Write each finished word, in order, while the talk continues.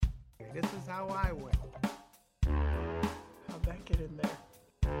This is how I win. How'd that get in there?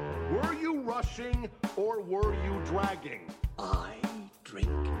 Were you rushing or were you dragging? I drink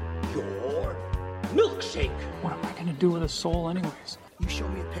your milkshake. What am I gonna do with a soul anyways? You show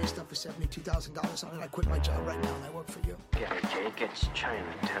me a pay stub for $72,000 on it, I quit my job right now and I work for you. Get it, Jake? It's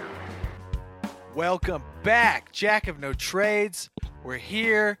Chinatown. Welcome back, Jack of No Trades. We're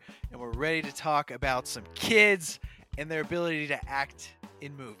here and we're ready to talk about some kids and their ability to act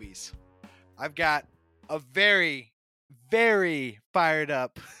in movies. I've got a very, very fired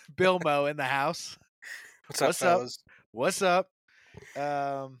up Bill Mo in the house. What's up, fellas? What's up?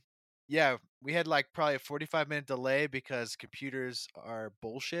 Yeah, we had like probably a 45-minute delay because computers are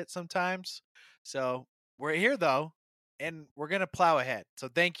bullshit sometimes. So we're here though, and we're gonna plow ahead. So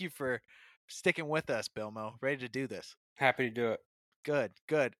thank you for sticking with us, Bill Mo. Ready to do this. Happy to do it.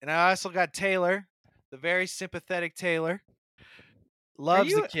 Good. And I also got Taylor, the very sympathetic Taylor.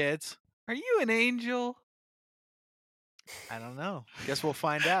 Loves the kids. Are you an angel? I don't know. Guess we'll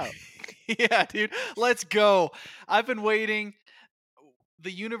find out. Yeah, dude. Let's go. I've been waiting.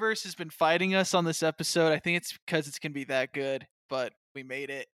 The universe has been fighting us on this episode. I think it's because it's going to be that good, but we made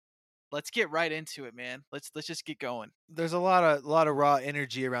it. Let's get right into it, man. Let's just get going. There's a lot of raw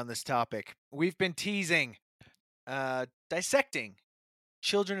energy around this topic. We've been teasing, dissecting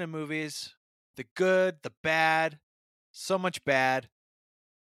children in movies, the good, the bad, so much bad.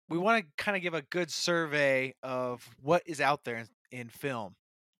 We want to kind of give a good survey of what is out there in film.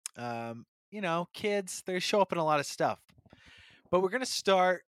 Kids, they show up in a lot of stuff. But we're going to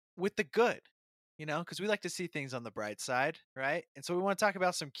start with the good, because we like to see things on the bright side, right? And so we want to talk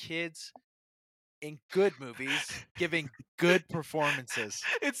about some kids in good movies giving good performances.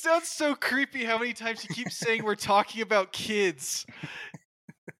 It sounds so creepy how many times you keep saying we're talking about kids.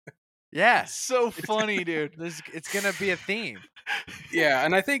 Yeah. So funny, dude. It's going to be a theme. Yeah,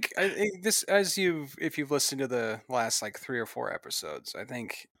 and I think this, if you've listened to the last like 3 or 4 episodes, I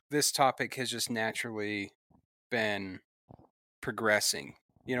think this topic has just naturally been progressing.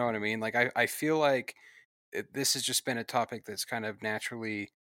 You know what I mean? Like I feel like this has just been a topic that's kind of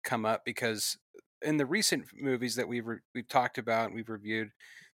naturally come up because in the recent movies that we've talked about and we've reviewed,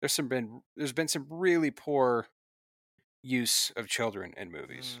 there's been some really poor use of children in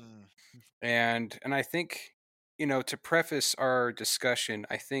movies. And I think, to preface our discussion,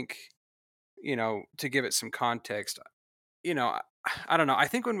 I think, to give it some context, I don't know. I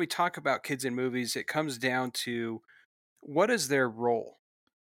think when we talk about kids in movies, it comes down to what is their role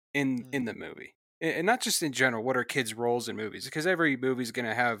in the movie, and not just in general. What are kids' roles in movies? Because every movie is going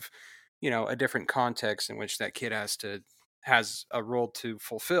to have, a different context in which that kid has a role to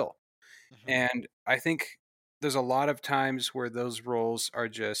fulfill. Mm-hmm. And I think there's a lot of times where those roles are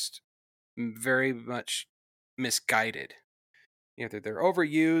just very much misguided. Either they're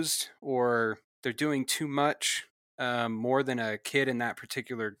overused or they're doing too much, more than a kid in that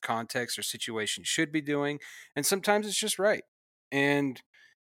particular context or situation should be doing. And sometimes it's just right. And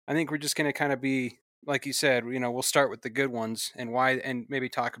I think we're just going to kind of be, like you said, we'll start with the good ones and why, and maybe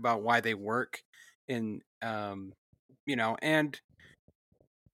talk about why they work in, and I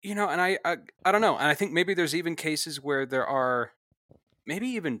don't know. And I think maybe there's even cases where there are maybe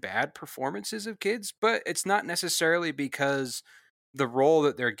even bad performances of kids, but it's not necessarily because the role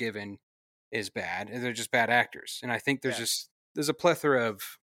that they're given is bad. They're just bad actors. And I think there's a plethora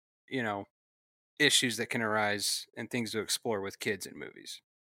of, issues that can arise and things to explore with kids in movies.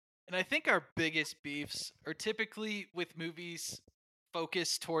 And I think our biggest beefs are typically with movies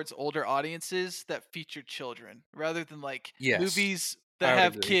focused towards older audiences that feature children rather than movies that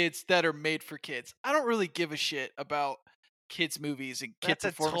have kids that are made for kids. I don't really give a shit about kids movies and kid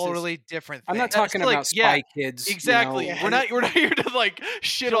performances. That's a totally different thing. I'm not talking about Spy Kids. Exactly. We're not here to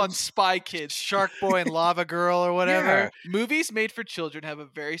shit on Spy Kids, Shark Boy and Lava Girl or whatever. Yeah. Movies made for children have a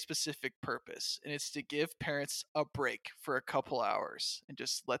very specific purpose, and it's to give parents a break for a couple hours and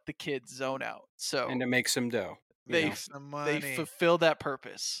just let the kids zone out. And to make some dough. They fulfill that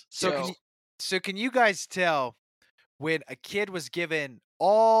purpose. So can you guys tell when a kid was given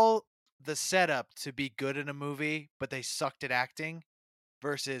all the setup to be good in a movie, but they sucked at acting,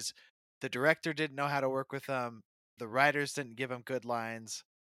 versus the director didn't know how to work with them, the writers didn't give them good lines?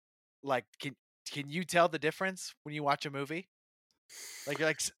 Like, can you tell the difference when you watch a movie? Like, you're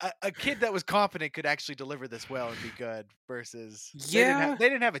like, a kid that was confident could actually deliver this well and be good, versus they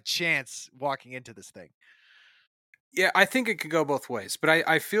didn't have a chance walking into this thing. Yeah, I think it could go both ways, but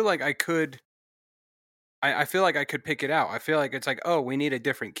I feel like I could. I feel like I could pick it out. I feel like it's like, oh, we need a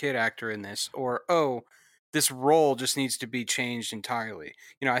different kid actor in this, or oh, this role just needs to be changed entirely.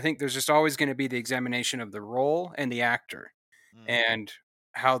 I think there's just always going to be the examination of the role and the actor. And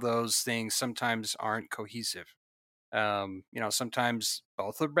how those things sometimes aren't cohesive. Sometimes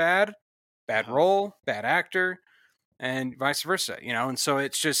both are bad role, bad actor, and vice versa, and so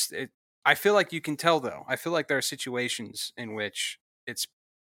it's just I feel like you can tell, though. I feel like there are situations in which it's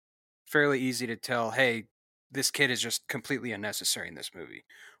fairly easy to tell, hey, this kid is just completely unnecessary in this movie.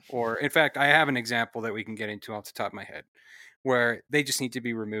 Or, in fact, I have an example that we can get into off the top of my head where they just need to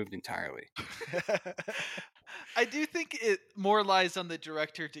be removed entirely. I do think it more lies on the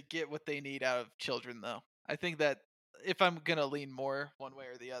director to get what they need out of children, though. I think that if I'm going to lean more one way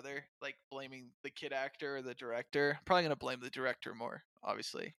or the other, like blaming the kid actor or the director, I'm probably going to blame the director more,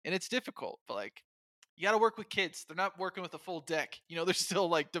 obviously. And it's difficult, but like, you got to work with kids. They're not working with a full deck. They're still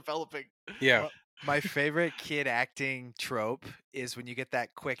like developing. Yeah. My favorite kid acting trope is when you get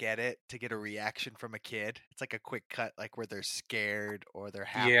that quick edit to get a reaction from a kid. It's like a quick cut, like where they're scared or they're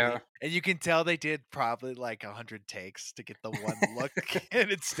happy. Yeah. And you can tell they did probably like 100 takes to get the one look,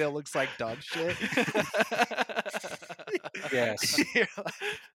 and it still looks like dog shit. Yes. You're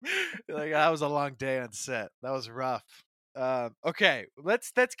like, that was a long day on set. That was rough. Okay,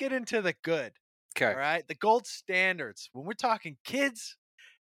 let's get into the good. Okay. All right, the gold standards. When we're talking kids,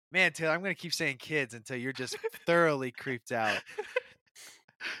 man, Taylor, I'm going to keep saying kids until you're just thoroughly creeped out.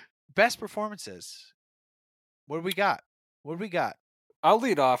 Best performances. What do we got? I'll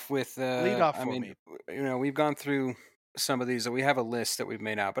lead off with. Lead off for me. We've gone through some of these, and we have a list that we've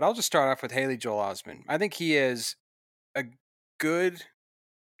made out. But I'll just start off with Haley Joel Osment. I think he is a good.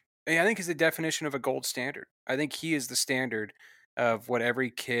 I think he's the definition of a gold standard. I think he is the standard of what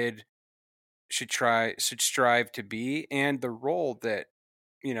every kid should strive to be, and the role that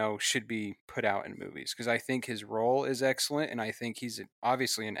should be put out in movies, because I think his role is excellent, and I think he's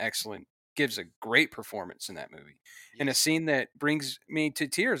obviously gives a great performance in that movie. Yes. In a scene that brings me to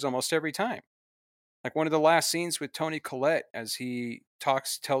tears almost every time. Like one of the last scenes with Toni Collette, as he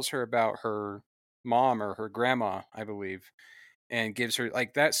tells her about her mom or her grandma, I believe, and gives her,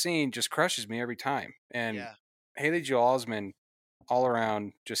 like, that scene just crushes me every time. And Haley Joel Osment all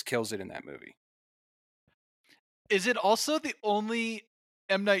around just kills it in that movie. Is it also the only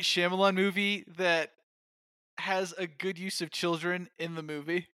M. Night Shyamalan movie that has a good use of children in the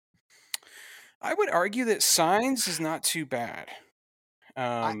movie? I would argue that Signs is not too bad.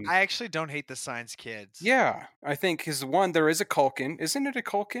 I actually don't hate the Signs kids. Yeah, I think there is a Culkin. Isn't it a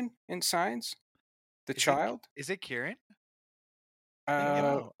Culkin in Signs? Child? Is it Kieran?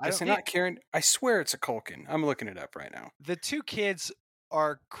 Is it not Kieran? I swear it's a Culkin. I'm looking it up right now. The two kids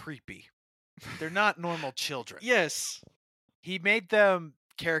are creepy. They're not normal children. Yes. He made them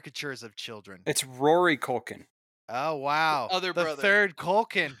caricatures of children. It's Rory Culkin. Oh, wow. The brother. Third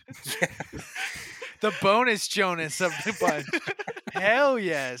Culkin. The bonus Jonas of the bunch. Hell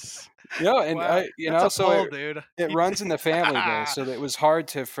yes. Yeah, and wow. So dude. It runs in the family though, so it was hard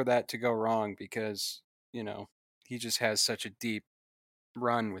for that to go wrong, because he just has such a deep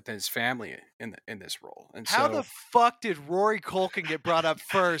run with his family in this role. And how the fuck did Rory Culkin get brought up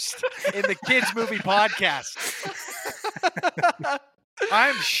first in the kids movie podcast?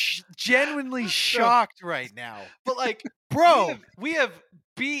 I'm genuinely shocked right now. But like, bro, we have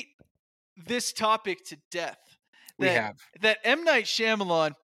beat this topic to death. That M. Night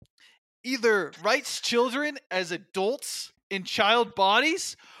Shyamalan either writes children as adults in child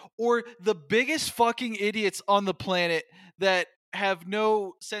bodies, or the biggest fucking idiots on the planet that have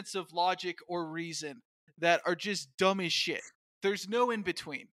no sense of logic or reason, that are just dumb as shit. There's no in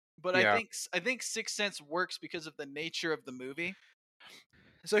between. But I think Sixth Sense works because of the nature of the movie.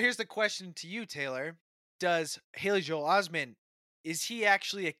 So here's the question to you, Taylor. Does Haley Joel Osment, is he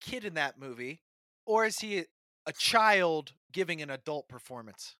actually a kid in that movie, or is he a child giving an adult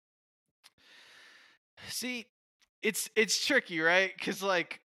performance? See, it's tricky, right? Because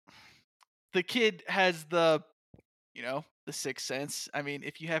like, the kid has the Sixth Sense. I mean,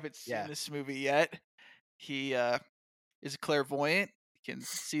 if you haven't seen this movie yet, he is clairvoyant. He can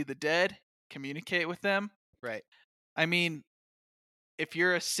see the dead, communicate with them. Right. I mean, if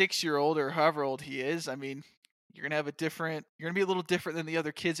you're a 6-year-old or however old he is, I mean, you're gonna be a little different than the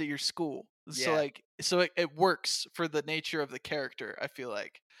other kids at your school. Yeah. So it works for the nature of the character, I feel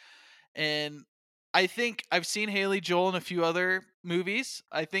like. And I think I've seen Haley Joel in a few other movies.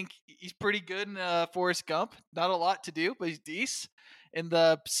 I think he's pretty good in Forrest Gump. Not a lot to do, but he's decent. In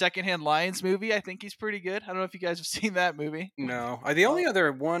the Secondhand Lions movie, I think he's pretty good. I don't know if you guys have seen that movie. No. The only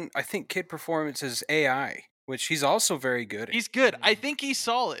other one, I think, kid performance is AI, which he's also very good at. He's good. I think he's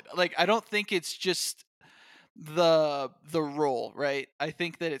solid. Like, I don't think it's just the role, right? I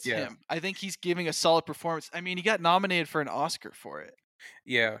think that it's him. I think he's giving a solid performance. I mean, he got nominated for an Oscar for it.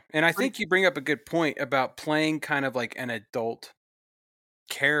 Yeah, and I think you bring up a good point about playing kind of like an adult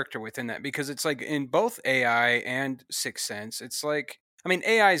character within that, because it's like in both AI and Sixth Sense, it's like, I mean,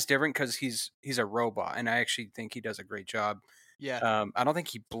 AI is different because he's a robot, and I actually think he does a great job. Yeah. I don't think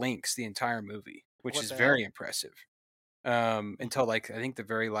he blinks the entire movie, which What is the very hell? impressive. Until like I think the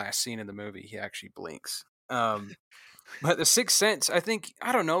very last scene of the movie, he actually blinks. But the Sixth Sense,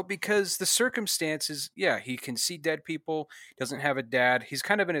 I don't know, because the circumstances, yeah, he can see dead people, doesn't have a dad. He's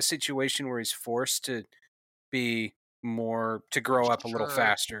kind of in a situation where he's forced to be to grow up a little Mature.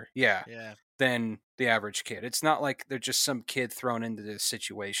 faster, Yeah. than the average kid. It's not like they're just some kid thrown into this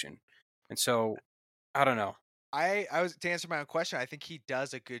situation. And so, I don't know. I was to answer my own question. I think he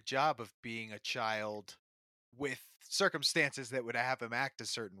does a good job of being a child with circumstances that would have him act a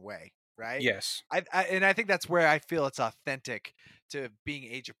certain way, right? Yes. And I think that's where I feel it's authentic to being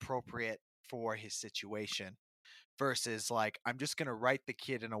age appropriate for his situation versus like I'm just going to write the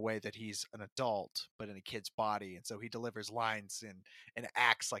kid in a way that he's an adult but in a kid's body, and so he delivers lines and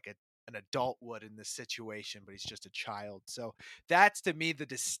acts like an adult would in this situation, but he's just a child. So that's to me the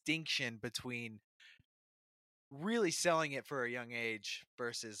distinction between really selling it for a young age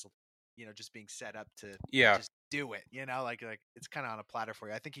versus just being set up to just do it, like it's kind of on a platter for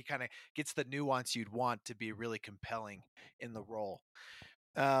you. I think he kind of gets the nuance you'd want to be really compelling in the role.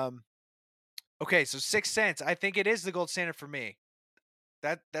 Okay, so Sixth Sense, I think it is the gold standard for me.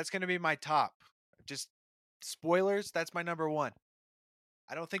 That's going to be my top. Just spoilers, that's my number one.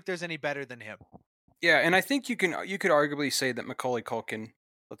 I don't think there's any better than him. Yeah, and I think you could arguably say that Macaulay Culkin.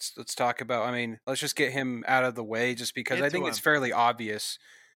 Let's talk about. I mean, let's just get him out of the way, just because I think it's fairly obvious,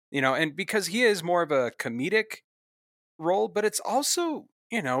 and because he is more of a comedic role, but it's also,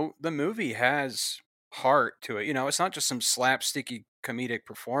 the movie has heart to it. It's not just some slapsticky comedic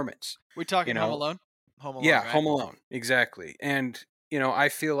performance. We're talking Home Alone? Home Alone, yeah, right? Home Alone, exactly. And, I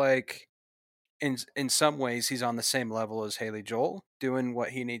feel like in some ways he's on the same level as Haley Joel, doing what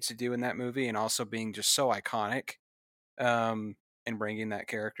he needs to do in that movie and also being just so iconic and bringing that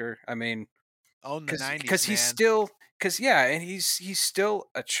character. I mean, own the 90s, because he's still, and he's still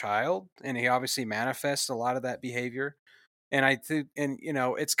a child, and he obviously manifests a lot of that behavior. And I think, and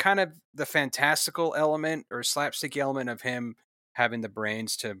it's kind of the fantastical element or slapstick element of him having the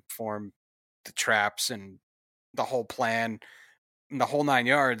brains to form the traps and the whole plan and the whole 9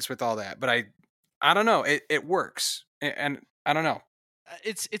 yards with all that. But I don't know, it works, and I don't know.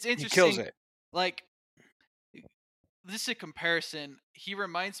 It's interesting. He kills it. Like, this is a comparison. He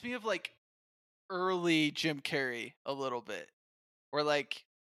reminds me of like early Jim Carrey a little bit, or like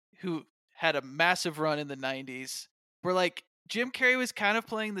who had a massive run in the 90s, where like Jim Carrey was kind of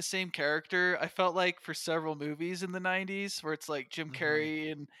playing the same character, I felt like, for several movies in the 90s, where it's like Jim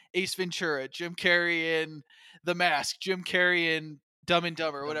Carrey in Ace Ventura, Jim Carrey in The Mask, Jim Carrey in Dumb and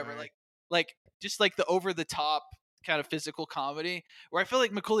Dumber, whatever. Like just like the over the top kind of physical comedy, where I feel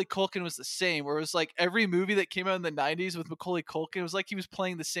like Macaulay Culkin was the same, where it was like every movie that came out in the 90s with Macaulay Culkin, it was like he was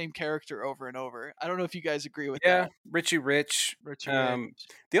playing the same character over and over. I don't know if you guys agree with that. Yeah, Richie Rich. The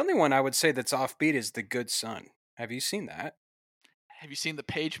only one I would say that's offbeat is The Good Son. Have you seen that? Have you seen The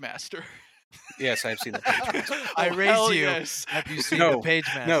Page Master? Yes, I've seen The Page Master. I raised you. Yes. Have you seen The Page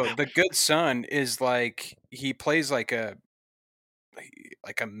Master? No, The Good Son is like, he plays like a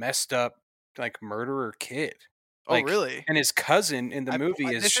messed up like murderer kid. Like, oh, really? And his cousin in the movie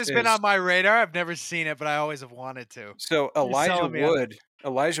is... This has been on my radar. I've never seen it, but I always have wanted to. So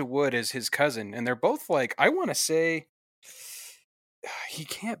Elijah Wood is his cousin, and they're both like, I want to say, he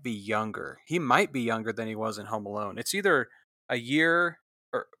can't be younger. He might be younger than he was in Home Alone. It's either a year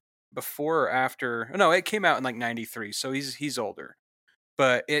or before or after. No, it came out in like 93, so he's older.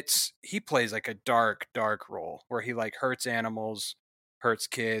 But he plays like a dark role where he like hurts animals, hurts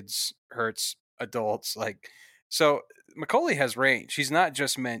kids, hurts adults, like... So Macaulay has range. He's not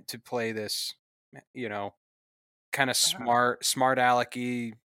just meant to play this, kind of smart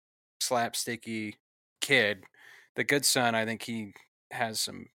alecky, slapsticky kid. The Good Son, I think he has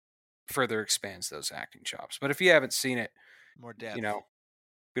some further expands those acting chops. But if you haven't seen it, more depth.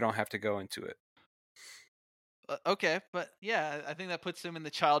 We don't have to go into it. Okay, but yeah, I think that puts him in the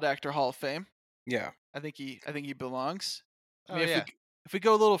Child Actor Hall of Fame. Yeah, I think he belongs. I mean, if we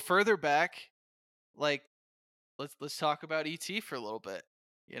go a little further back, like. Let's talk about E.T. for a little bit,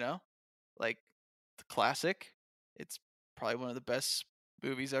 like the classic. It's probably one of the best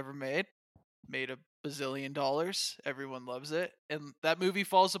movies ever made $1 bazillion. Everyone loves it. And that movie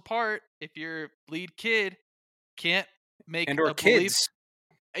falls apart if your lead kid can't make kids.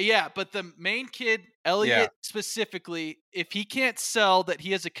 Yeah, but the main kid, Elliot specifically, if he can't sell that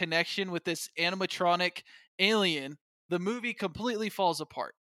he has a connection with this animatronic alien, the movie completely falls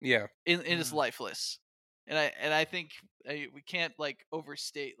apart. Yeah. And is lifeless. and I think we can't like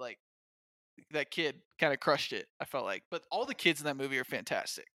overstate like that kid kind of crushed it. I felt like, but all the kids in that movie are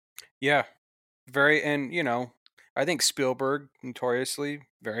fantastic. Yeah, and I think Spielberg notoriously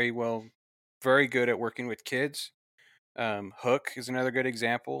very good at working with kids. Hook is another good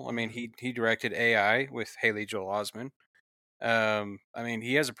example. I mean, he directed AI with Haley Joel Osment. I mean,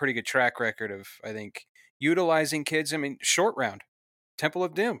 he has a pretty good track record of, I think, utilizing kids. I mean, Short Round, Temple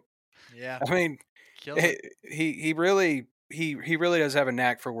of Doom. Yeah. I mean, he really does have a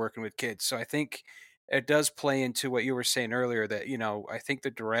knack for working with kids. So I think it does play into what you were saying earlier that, I think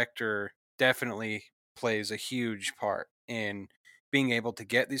the director definitely plays a huge part in being able to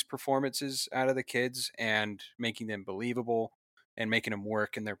get these performances out of the kids and making them believable and making them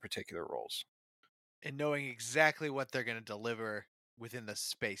work in their particular roles. And knowing exactly what they're going to deliver within the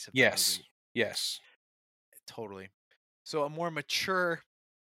space of the movie. Yes. Totally. So a more mature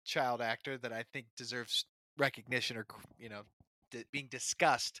child actor that I think deserves recognition or, being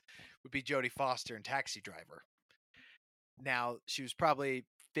discussed would be Jodie Foster in Taxi Driver. Now, she was probably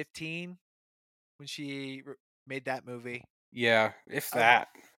 15 when she made that movie. Yeah, if that.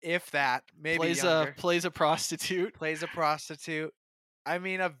 Maybe plays younger. Plays a prostitute. Plays a prostitute. I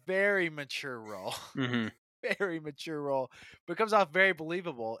mean, a very mature role. Mm-hmm. Very mature role, but comes off very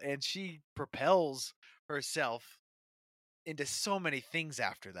believable, and she propels herself into so many things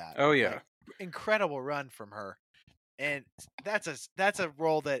after that. Oh yeah, like, incredible run from her, and that's a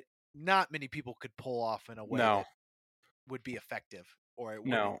role that not many people could pull off in a way that would be effective, or it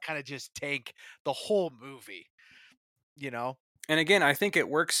would kind of just tank the whole movie. And again, I think it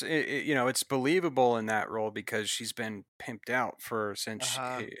works. It's believable in that role because she's been pimped out since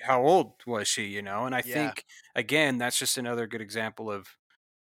how old was she? And I think again, that's just another good example of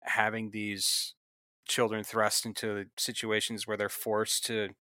having these children thrust into situations where they're forced to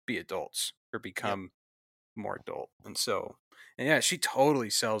be adults or become more adult. And she totally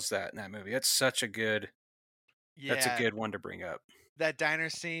sells that in that movie. That's such a good. Yeah, that's a good one to bring up. That diner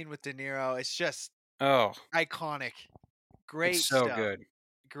scene with De Niro, it's just iconic. Great it's so stuff. Good.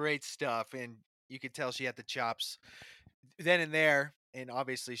 Great stuff. And you could tell she had the chops then and there. And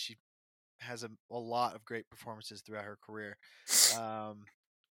obviously she has a lot of great performances throughout her career. All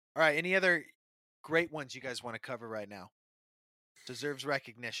right. Any other great ones you guys want to cover right now? Deserves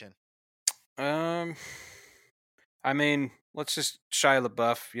recognition. I mean, let's just Shia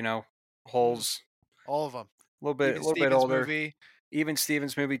LaBeouf, Holes. All of them. A little bit older. Movie. Even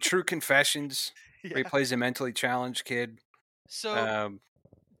Stevens movie, True Confessions, where he plays a mentally challenged kid. So,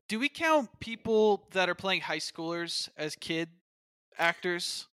 do we count people that are playing high schoolers as kid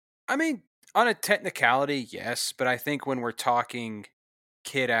actors? I mean, on a technicality, yes, but I think when we're talking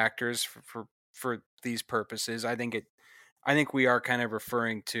kid actors for these purposes, I think we are kind of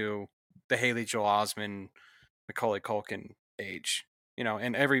referring to the Haley Joel Osment, Macaulay Culkin age.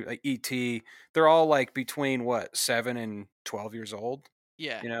 And every like E.T., they're all like between 7 and 12 years old.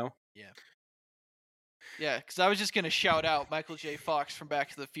 Yeah. Yeah. Yeah, because I was just gonna shout out Michael J. Fox from Back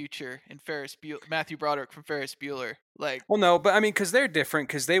to the Future and Matthew Broderick from Ferris Bueller. Well, no, but I mean, because they're different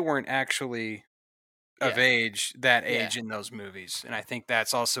because they weren't actually of age in those movies, and I think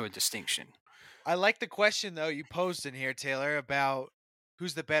that's also a distinction. I like the question though you posed in here, Taylor, about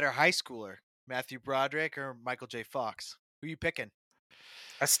who's the better high schooler, Matthew Broderick or Michael J. Fox? Who are you picking?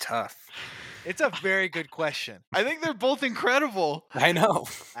 That's tough. It's a very good question. I think they're both incredible. I know.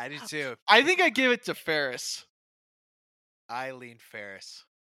 I do too. I think I give it to Ferris. I lean Ferris.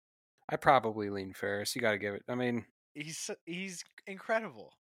 I probably lean Ferris. You got to give it. I mean, he's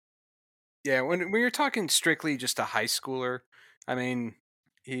incredible. Yeah, when you're talking strictly just a high schooler, I mean,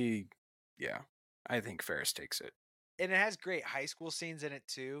 I think Ferris takes it. And it has great high school scenes in it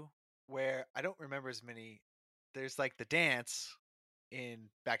too, where I don't remember as many. There's like the dance in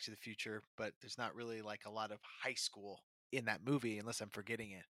Back to the Future, but there's not really like a lot of high school in that movie unless I'm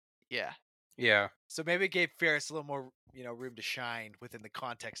forgetting it. Yeah. Yeah. So maybe it gave Ferris a little more, room to shine within the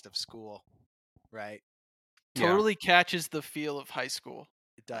context of school, right? Totally catches the feel of high school.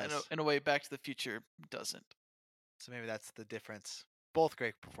 It does. In a way, Back to the Future doesn't. So maybe that's the difference. Both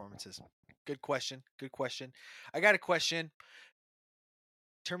great performances. Good question. Good question. I got a question.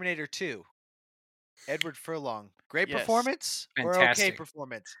 Terminator 2. Edward Furlong. Great performance or okay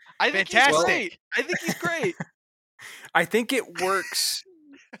performance? I think he's great. I think he's great. I think it works.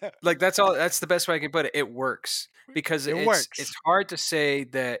 Like that's the best way I can put it. It works because it's hard to say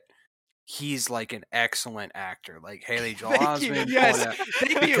that he's like an excellent actor, like Haley Joel Osment. Yes,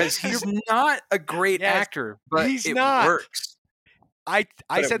 thank you. Because he's not a great actor, but it works. I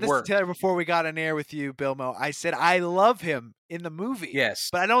said this to Taylor before we got on air with you, Bill Mo. I said I love him in the movie. Yes,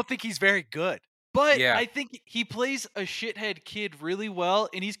 but I don't think he's very good. But I think he plays a shithead kid really well,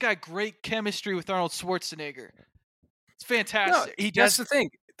 and he's got great chemistry with Arnold Schwarzenegger. It's fantastic. No, that's the thing.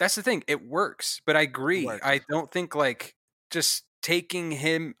 That's the thing. It works, but I agree. I don't think like just taking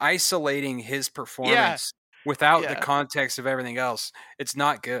him, isolating his performance without the context of everything else, it's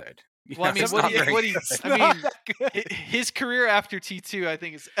not good. Well, his career after T2, I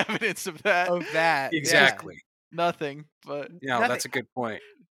think, is evidence of that. Exactly. Nothing, but that's a good point.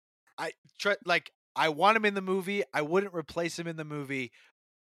 I want him in the movie. I wouldn't replace him in the movie.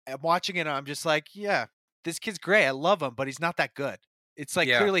 I'm watching it and I'm just like, yeah, this kid's great. I love him, but he's not that good. It's like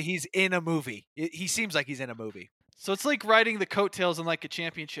clearly he's in a movie. He seems like he's in a movie. So it's like riding the coattails in like a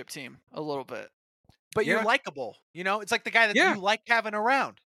championship team a little bit. But you're likable. It's like the guy that you like having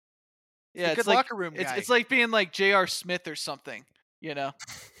around. Yeah, it's like locker room guy. It's like being like J.R. Smith or something, Yeah,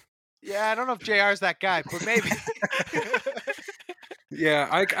 I don't know if JR's that guy, but maybe. Yeah,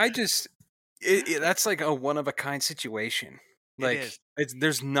 I just that's like a one of a kind situation. Like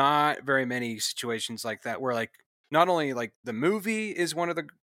there's not very many situations like that where like not only like the movie is one of the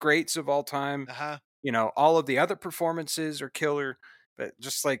greats of all time, all of the other performances are killer, but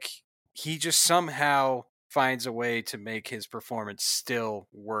just like he just somehow finds a way to make his performance still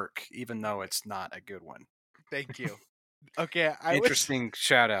work, even though it's not a good one. Thank you. Okay, interesting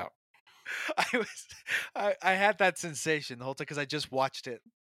shout out. I had that sensation the whole time because I just watched it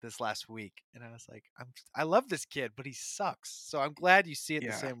this last week, and I was like, I love this kid, but he sucks. So I'm glad you see it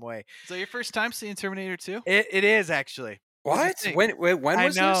the same way. So your first time seeing Terminator 2? It is actually. What? When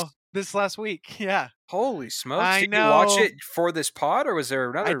was this? This last week. Yeah. Holy smokes! Did you watch it for this pod, or was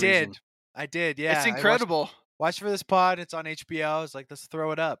there another reason? I did. Yeah, it's incredible. Watch for this pod. It's on HBO. I was like, let's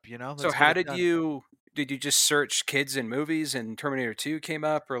throw it up. So how did you just search kids in movies and Terminator 2 came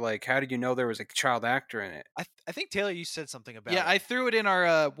up, or like how did you know there was a child actor in it? I think Taylor, you said something about it. Yeah, I threw it in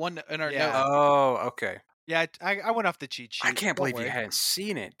our note. Oh, okay. Yeah, I went off the cheat sheet. I can't believe you hadn't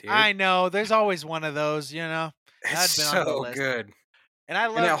seen it, dude. I know. There's always one of those, It's so good. And I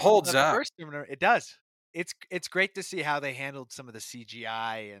love it holds up. First Terminator. It does. It's great to see how they handled some of the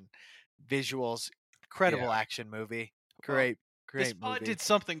CGI and visuals. Incredible action movie. Great this movie. Pod did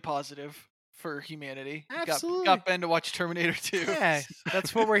something positive for humanity. Absolutely. Got Ben to watch Terminator 2. Yeah,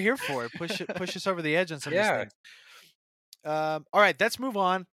 that's what we're here for. Push us over the edge on some of these things. All right, let's move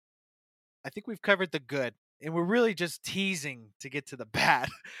on. I think we've covered the good, and we're really just teasing to get to the bad.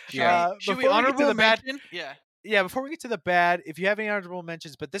 Should we honorable mention? Yeah, before we get to the bad, if you have any honorable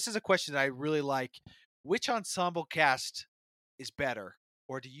mentions, but this is a question that I really like. Which ensemble cast is better,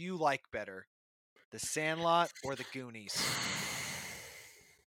 or do you like better? The Sandlot or the Goonies?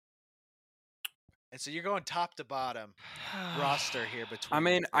 And so you're going top to bottom roster here between. I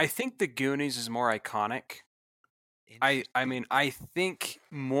mean, I think the Goonies is more iconic. I think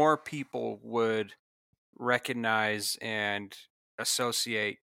more people would recognize and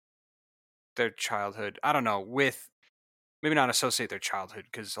associate their childhood. I don't know, with maybe not associate their childhood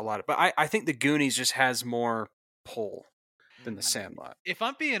because but I think the Goonies just has more pull than the Sandlot. If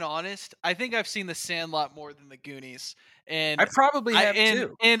I'm being honest, I think I've seen the Sandlot more than the Goonies. And I probably have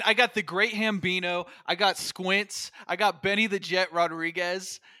too. And I got the Great Hambino, I got Squints, I got Benny the Jet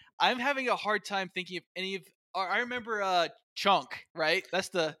Rodriguez. I'm having a hard time thinking of any of. I remember Chunk, right? That's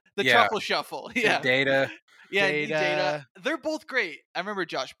the Truffle Shuffle. Yeah, Data. Yeah, Data. They're both great. I remember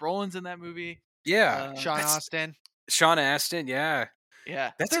Josh Brolin's in that movie. Yeah, Sean Astin. Yeah.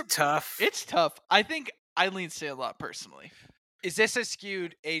 That's tough. It's tough. I think I lean Sandlot personally. Is this a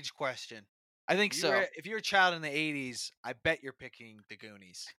skewed age question? I think so. If you're a child in the 80s, I bet you're picking the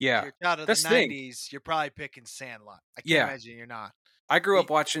Goonies. Yeah. If you're a child in the 90s, you're probably picking Sandlot. I can't imagine you're not. I grew up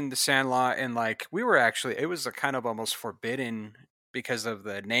watching the Sandlot, and like we were actually, it was a kind of almost forbidden because of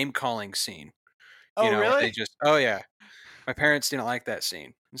the name calling scene. Really? They just, my parents didn't like that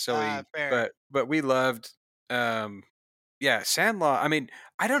scene, so but we loved, Sandlot. I mean,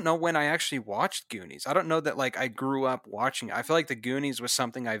 I don't know when I actually watched Goonies. I don't know that like I grew up watching it. I feel like the Goonies was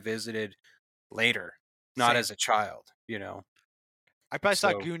something I visited later, not as a child. I probably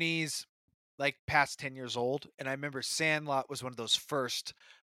saw Goonies like past 10 years old, and I remember Sandlot was one of those first.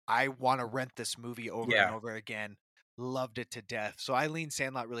 I want to rent this movie over and over again. Loved it to death. So I lean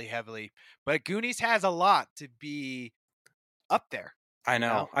Sandlot really heavily, but Goonies has a lot to be up there. I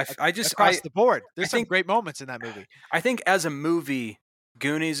know. I just across the board. There's some great moments in that movie. I think as a movie,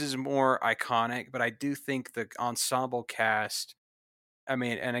 Goonies is more iconic, but I do think the ensemble cast. I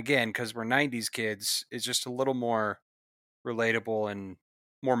mean, and again, because we're '90s kids, is just a little more relatable and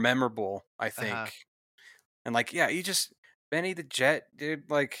more memorable. I think, and like, you just. Benny the Jet, dude,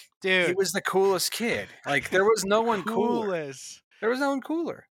 he was the coolest kid. Like, there was no one cooler. There was no one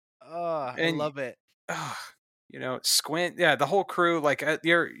cooler. I love it. Squint. Yeah, the whole crew. Like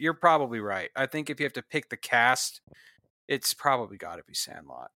you're probably right. I think if you have to pick the cast, it's probably got to be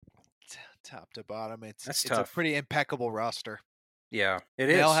Sandlot. Top to bottom, it's tough. a pretty impeccable roster. Yeah, it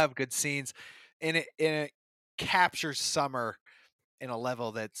is. They all have good scenes, and it captures summer in a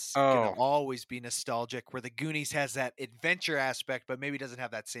level that's gonna always be nostalgic. Where the Goonies has that adventure aspect, but maybe doesn't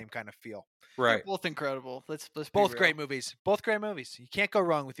have that same kind of feel. Right. They're both incredible. Let's both great movies. Both great movies. You can't go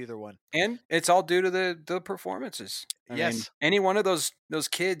wrong with either one. And it's all due to the performances. I mean, any one of those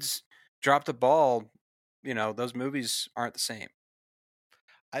kids drop the ball, those movies aren't the same.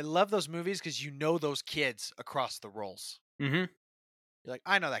 I love those movies because those kids across the roles. Mm-hmm. You're like,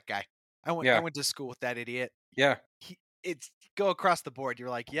 I know that guy. I went to school with that idiot. Yeah. It's go across the board. You're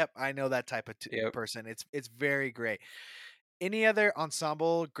like, yep, I know that type of person. It's very great. Any other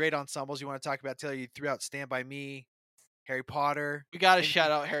great ensembles you want to talk about? Taylor, you threw out Stand By Me, Harry Potter. We got to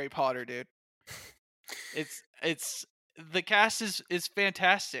shout out Harry Potter, dude. It's the cast is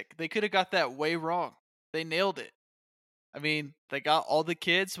fantastic. They could have got that way wrong. They nailed it. I mean, they got all the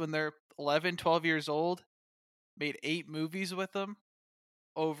kids when they're 11, 12 years old, made 8 movies with them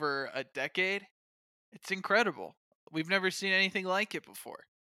over a decade. It's incredible. We've never seen anything like it before.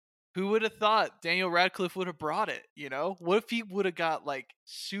 Who would have thought Daniel Radcliffe would have brought it, What if he would have got, like,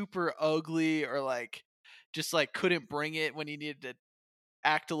 super ugly or, like, just, like, couldn't bring it when he needed to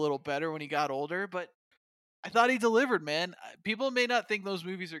act a little better when he got older? But I thought he delivered, man. People may not think those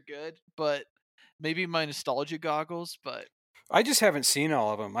movies are good, but maybe my nostalgia goggles, but I just haven't seen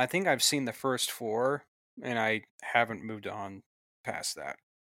all of them. I think I've seen the first 4, and I haven't moved on past that.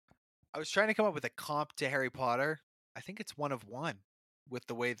 I was trying to come up with a comp to Harry Potter. I think it's 1 of 1 with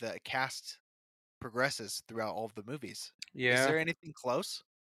the way the cast progresses throughout all of the movies. Yeah. Is there anything close?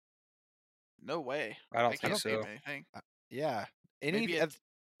 No way. I don't think so. Anything. Yeah.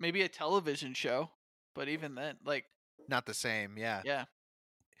 Maybe a television show, but even then, like, not the same. Yeah. Yeah.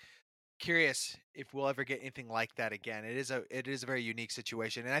 Curious if we'll ever get anything like that again. It is a very unique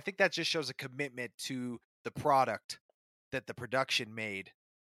situation, and I think that just shows a commitment to the product that the production made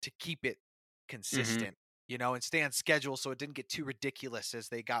to keep it consistent, and stay on schedule so it didn't get too ridiculous as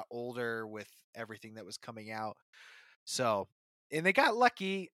they got older with everything that was coming out. So, and they got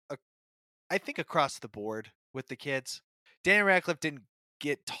lucky, I think, across the board with the kids. Daniel Radcliffe didn't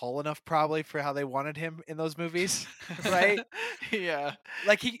get tall enough probably for how they wanted him in those movies, right? Yeah.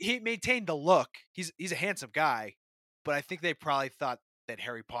 Like he maintained the look. He's a handsome guy, but I think they probably thought that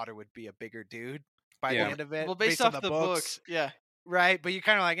Harry Potter would be a bigger dude by the end of it. Well, based off the books, yeah. Right, but you're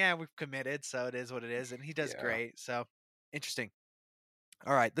kind of like, we've committed, so it is what it is, and he does great. So, interesting.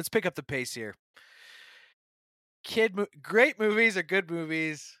 All right, let's pick up the pace here. Great movies are good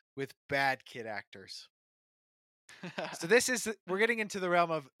movies with bad kid actors. So we're getting into the realm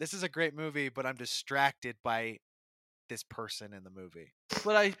of, this is a great movie, but I'm distracted by this person in the movie.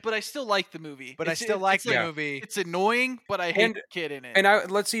 But I still like the movie. But I still like the movie. It's annoying, but I hate the kid in it.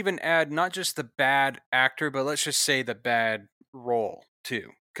 And let's even add not just the bad actor, but let's just say the bad role too,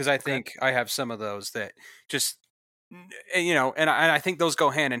 because I think I have some of those that just, and I think those go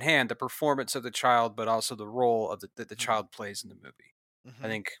hand in hand: the performance of the child, but also the role of that the child plays in the movie. I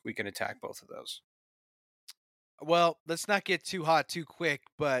think we can attack both of those. Well, let's not get too hot too quick,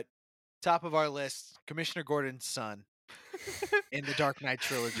 but top of our list, Commissioner Gordon's son in the Dark Knight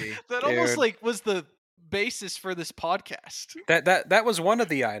trilogy. That almost like was the basis for this podcast. That was one of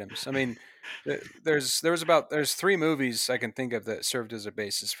the items. I mean, there's 3 movies I can think of that served as a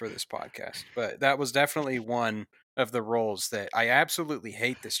basis for this podcast, but that was definitely one of the roles that I absolutely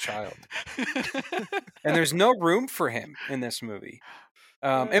hate this child. And there's no room for him in this movie.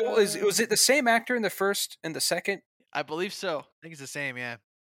 Was it the same actor in the first and the second? I believe so. I think it's the same, yeah.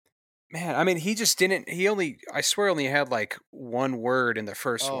 Man, I mean, he just didn't. I swear, only had like one word in the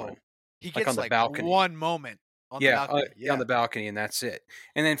first one. He gets on the balcony. One moment on the balcony. On the balcony, and that's it.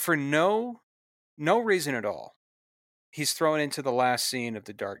 And then for no reason at all, he's thrown into the last scene of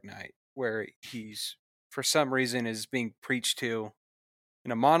The Dark Knight, where he's, for some reason, is being preached to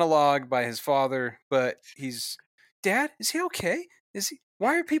in a monologue by his father. But Dad, is he okay? Is he?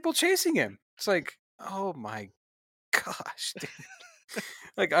 Why are people chasing him? It's like, oh my gosh, dude.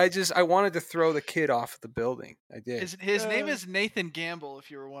 Like, I wanted to throw the kid off the building. I did. His name is Nathan Gamble, if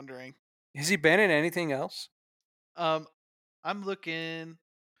you were wondering. Has he been in anything else? I'm looking.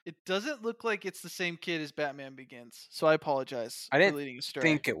 It doesn't look like it's the same kid as Batman Begins, so I apologize. I didn't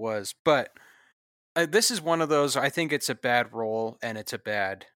think it was, but this is one of those. I think it's a bad role and it's a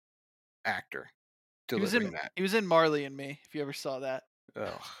bad actor. He was in Marley and Me. If you ever saw that.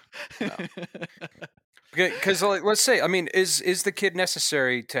 Oh, no. Because let's say, I mean, is the kid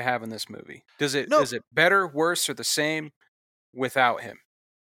necessary to have in this movie? Is it better, worse, or the same without him?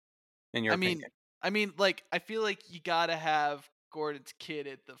 In your opinion? I mean, like, I feel like you gotta have Gordon's kid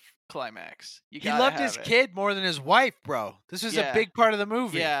at the climax. He loved his kid more than his wife, bro. This was a big part of the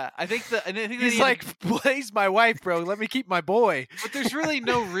movie. Yeah, I think he's like, "Please, my wife, bro. Let me keep my boy." But there's really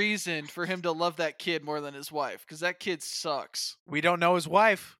no reason for him to love that kid more than his wife, because that kid sucks. We don't know his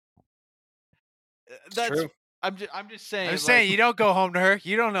wife. That's true. I'm just saying. I'm saying you don't go home to her.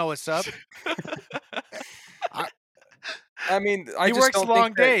 You don't know what's up. I mean, he works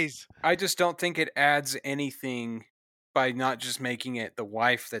long days. I just don't think it adds anything by not just making it the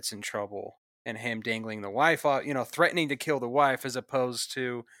wife that's in trouble and him dangling the wife off, threatening to kill the wife as opposed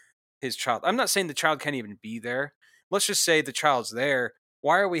to his child. I'm not saying the child can't even be there. Let's just say the child's there.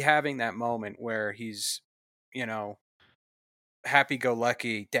 Why are we having that moment where he's,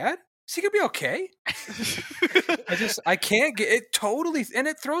 happy-go-lucky? Dad? Is he gonna be okay? I can't get it totally, and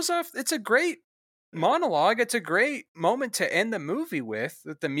it throws off. It's a great monologue. It's a great moment to end the movie with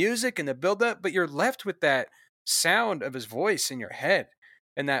the music and the build-up, but you're left with that sound of his voice in your head,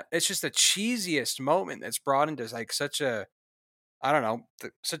 and that it's just the cheesiest moment that's brought into like such a, I don't know,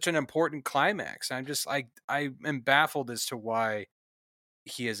 such an important climax. I'm just I am baffled as to why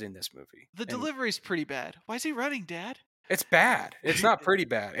he is in this movie. The delivery's pretty bad. Why is he running, Dad? It's bad. It's not pretty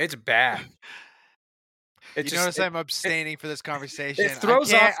bad. It's bad. Notice I'm abstaining for this conversation. It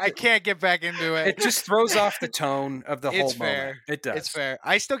throws I can't get back into it. It just throws off the tone of the whole moment. It does. It's fair.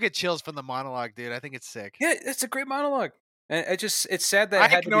 I still get chills from the monologue, dude. I think it's sick. Yeah, it's a great monologue. And it's sad that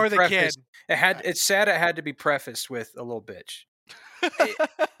it had ignore to be prefaced. The kid. It's sad it had to be prefaced with a little bitch.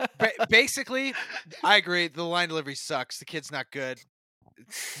 Basically, I agree. The line delivery sucks. The kid's not good.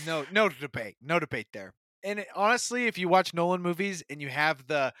 No debate. No debate there. And honestly, if you watch Nolan movies and you have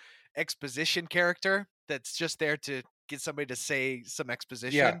the exposition character that's just there to get somebody to say some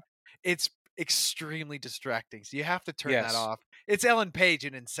exposition, it's extremely distracting. So you have to turn that off. It's Ellen Page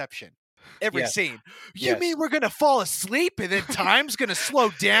in Inception. Every scene. You mean we're going to fall asleep and then time's going to slow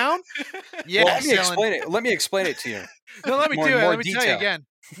down? Yes, well, let me explain it to you. No, let me do it. Let me tell you again.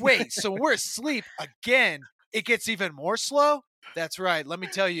 Wait, so we're asleep again. It gets even more slow? That's right. Let me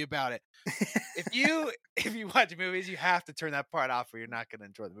tell you about it. If you watch movies, you have to turn that part off or you're not going to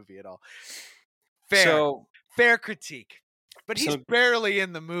enjoy the movie at all. Fair critique. But he's barely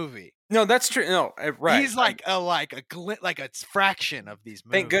in the movie. No, that's true. No, right. He's like a fraction of these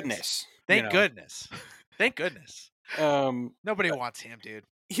movies. Thank goodness. Thank goodness. Thank goodness. Nobody wants him, dude.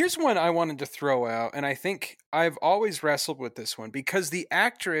 Here's one I wanted to throw out, and I think I've always wrestled with this one because the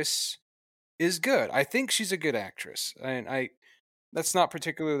actress is good. I think she's a good actress, and that's not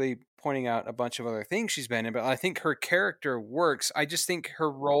particularly pointing out a bunch of other things she's been in, but I think her character works. I just think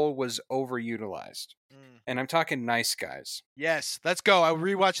her role was overutilized. And I'm talking Nice Guys. Yes, let's go. I'll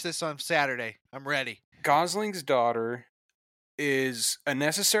rewatch this on Saturday. I'm ready. Gosling's daughter is a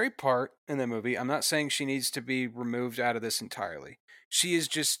necessary part in the movie. I'm not saying she needs to be removed out of this entirely. She is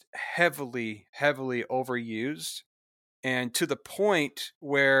just heavily, heavily overused, and to the point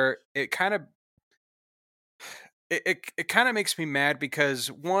where it kind of makes me mad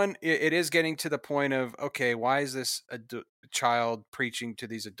because one, it is getting to the point of, okay, why is this a child preaching to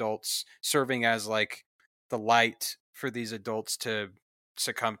these adults, serving as like the light for these adults to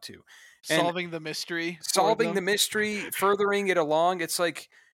succumb to, solving the mystery, furthering it along. It's like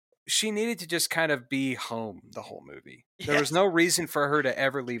she needed to just kind of be home the whole movie. There was no reason for her to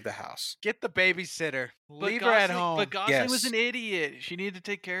ever leave the house. Get the babysitter. Leave her at home. But Gosling was an idiot. She needed to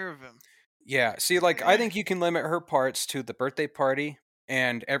take care of him. Yeah. See, like, I think you can limit her parts to the birthday party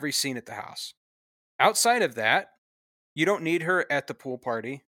and every scene at the house. Outside of that, you don't need her at the pool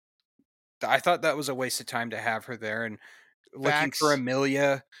party. I thought that was a waste of time to have her there and looking for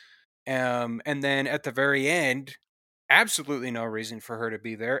Amelia. And then at the very end, absolutely no reason for her to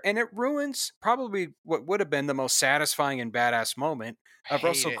be there. And it ruins probably what would have been the most satisfying and badass moment of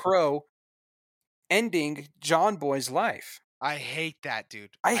Russell Crowe ending John Boy's life. I hate that, dude.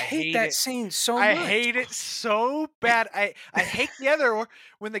 I hate that scene so much. I hate it so bad. I hate the other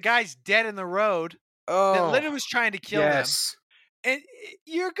when the guy's dead in the road. That Linda was trying to kill him. And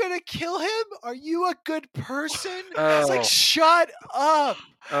you're going to kill him? Are you a good person? It's like, shut up.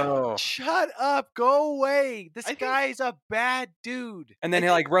 Shut up. Go away. This guy's a bad dude. And then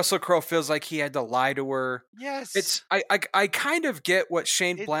like Russell Crowe feels like he had to lie to her. Yes. I kind of get what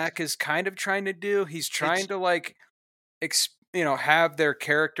Shane Black is kind of trying to do. He's trying to like have their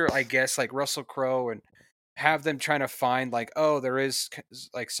character, I guess, like Russell Crowe, and have them trying to find like, there is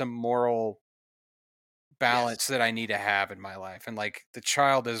like some moral balance that I need to have in my life, and like the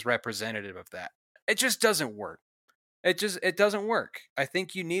child is representative of that. It just doesn't work. It doesn't work. I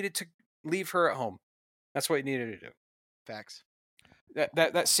think you needed to leave her at home. That's what you needed to do. Facts.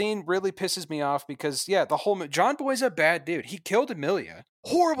 That scene really pisses me off because the whole John Boy's a bad dude. He killed Amelia.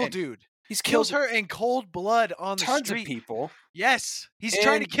 Horrible dude. He's kills killed her in cold blood on the tons street. of people. Yes, he's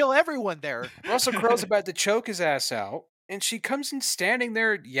trying to kill everyone there. Russell Crowe's about to choke his ass out, and she comes in standing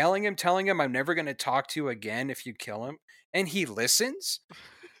there yelling him, telling him, "I'm never going to talk to you again if you kill him." And he listens,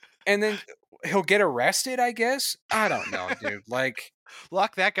 and then he'll get arrested, I guess. I don't know, dude. Like,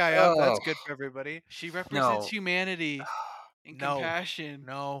 lock that guy up. That's good for everybody. She represents humanity and compassion.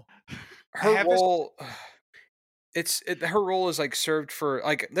 No, her role. Her role is like served for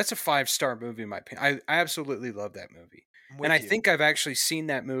like that's a 5-star movie in my opinion. I absolutely love that movie, and I think I've actually seen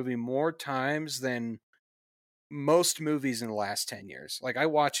that movie more times than most movies in the last 10 years. Like I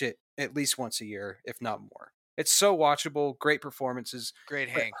watch it at least once a year, if not more. It's so watchable, great performances, great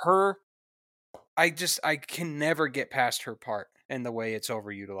hang. Her, I can never get past her part and the way it's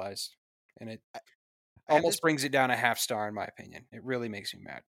overutilized, and it almost brings it down a 0.5 star in my opinion. It really makes me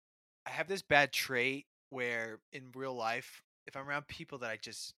mad. I have this bad trait where in real life, if I'm around people that I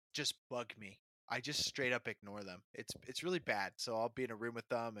just bug me, I just straight up ignore them. It's really bad. So I'll be in a room with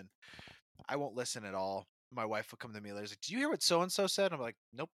them and I won't listen at all. My wife will come to me later. She's like, "Do you hear what so and so said?" I'm like,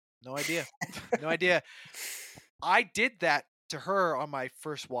 "Nope, no idea, no idea." I did that to her on my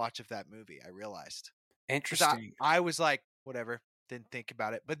first watch of that movie. I realized. Interesting. I was like, whatever, didn't think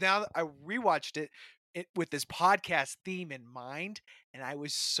about it. But now I rewatched it with this podcast theme in mind, and I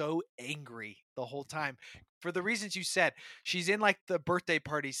was so angry the whole time for the reasons you said. She's in like the birthday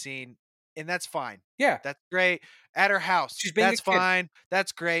party scene, and that's fine. Yeah, that's great. At her house, she's being that's fine.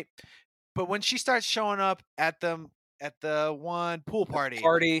 That's great. But when she starts showing up at the one pool party,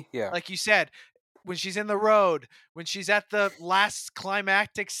 like you said, when she's in the road, when she's at the last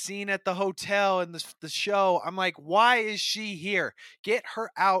climactic scene at the hotel and the show, I'm like, why is she here? Get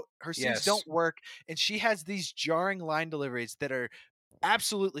her out. Her scenes don't work. And she has these jarring line deliveries that are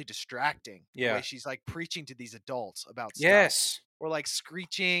absolutely distracting. The way she's like preaching to these adults about stuff. Or like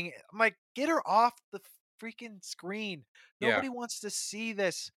screeching. I'm like, get her off the freaking screen. Nobody wants to see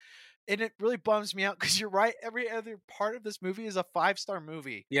this. And it really bums me out because you're right. Every other part of this movie is a 5-star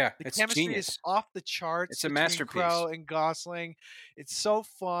movie. Yeah, the chemistry genius. is off the charts. It's a masterpiece. Crowe and Gosling. It's so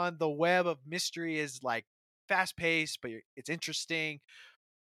fun. The web of mystery is like fast paced, but it's interesting.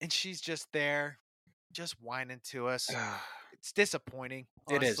 And she's just there, just whining to us. It's disappointing.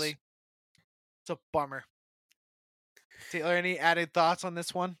 Honestly, it is. It's a bummer. Taylor, any added thoughts on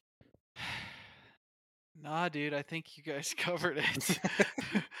this one? Nah, dude, I think you guys covered it.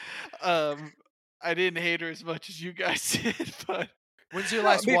 I didn't hate her as much as you guys did, but when's your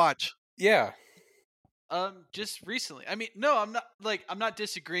last watch? Yeah. Just recently. I mean, no, I'm not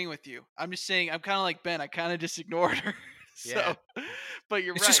disagreeing with you. I'm just saying I'm kind of like Ben. I kind of just ignored her. So, but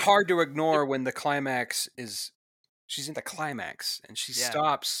you're right. It's just hard to ignore when the climax is. She's in the climax and she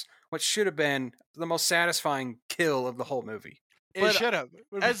stops what should have been the most satisfying kill of the whole movie. It should have.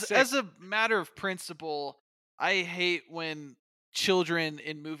 As a matter of principle, I hate when children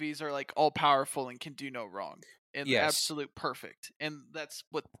in movies are like all powerful and can do no wrong and absolute perfect. And that's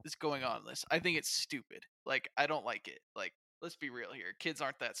what is going on in this. I think it's stupid. Like, I don't like it. Like, let's be real here. Kids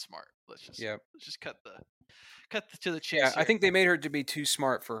aren't that smart. Let's just cut to the chase. Yeah, I think they made her to be too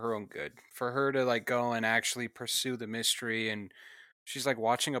smart for her own good. For her to like go and actually pursue the mystery, and she's like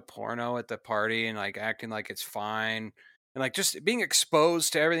watching a porno at the party and like acting like it's fine. And like just being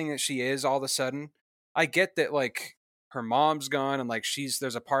exposed to everything that she is all of a sudden. I get that like her mom's gone and like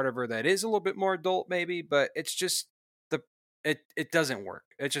there's a part of her that is a little bit more adult maybe, but it's just it doesn't work.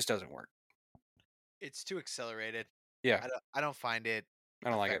 It just doesn't work. It's too accelerated. Yeah. I don't find it. I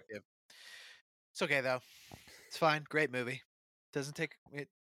don't effective. like it. It's okay though. It's fine. Great movie. Doesn't take it.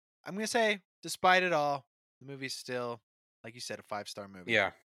 I'm going to say despite it all, the movie's still, like you said, a 5-star movie.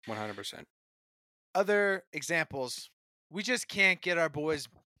 Yeah. 100%. Other examples. We just can't get our boy's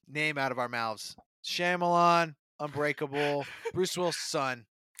name out of our mouths. Shyamalan, Unbreakable, Bruce Willis' son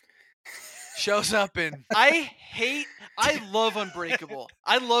shows up in. I love Unbreakable.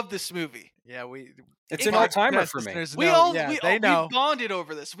 I love this movie. Yeah, it's an all-timer for me. We bonded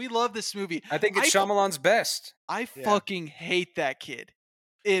over this. We love this movie. I think it's Shyamalan's best. I fucking hate that kid.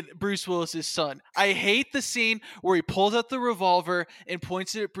 Bruce Willis's son. I hate the scene where he pulls out the revolver and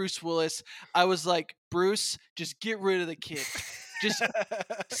points it at Bruce Willis. I was like, Bruce, just get rid of the kid. Just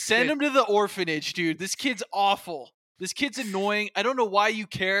send him to the orphanage, dude. This kid's awful. This kid's annoying. I don't know why you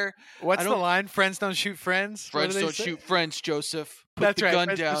care. What's the line? Friends don't shoot friends. Friends don't shoot friends, Joseph. Put That's the right. gun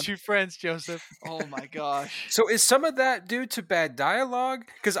Friends down. don't shoot friends, Joseph. Oh my gosh. So is some of that due to bad dialogue?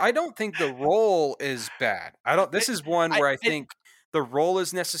 Because I don't think the role is bad. This is one where I think the role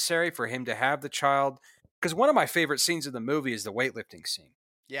is necessary for him to have the child. Because one of my favorite scenes of the movie is the weightlifting scene,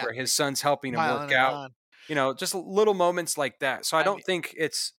 where his son's helping him work out. Just little moments like that. So I don't think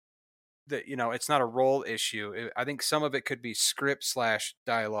it's that, it's not a role issue. I think some of it could be script /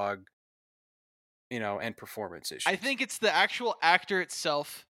 dialogue, and performance issues. I think it's the actual actor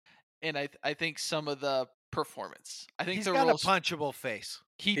itself, and I think some of the performance. I think he's got a punchable face.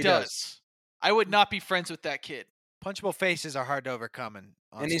 He does. I would not be friends with that kid. Punchable faces are hard to overcome,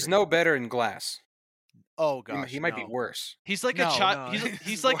 and he's no better in Glass. Oh gosh, he might be worse. He's like a child.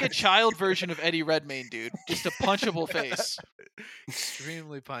 He's like a child version of Eddie Redmayne, dude. Just a punchable face.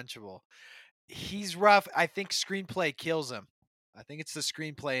 Extremely punchable. He's rough. I think screenplay kills him. I think it's the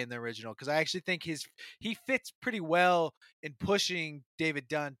screenplay in the original, because I actually think he fits pretty well in pushing David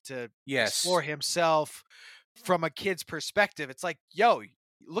Dunn to explore himself from a kid's perspective. It's like, yo,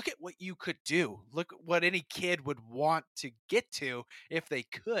 look at what you could do. Look at what any kid would want to get to if they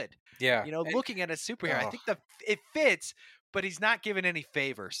could. Yeah. Looking at a superhero, I think it fits, but he's not given any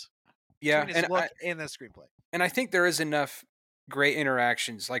favors. Yeah, between his look and the screenplay. And I think there is enough great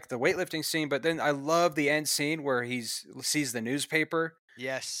interactions, like the weightlifting scene, but then I love the end scene where he sees the newspaper.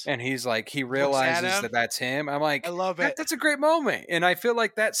 Yes. And he's like, he realizes that that's him. I'm like, I love it. That's a great moment. And I feel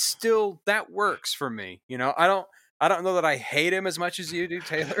like that works for me. I don't know that I hate him as much as you do,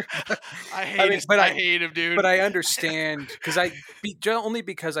 Taylor. I hate him, dude. But I understand only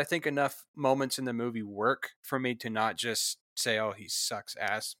because I think enough moments in the movie work for me to not just say, "Oh, he sucks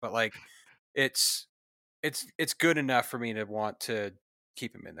ass," but like it's good enough for me to want to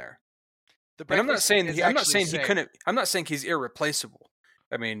keep him in there. And I'm not saying he's irreplaceable.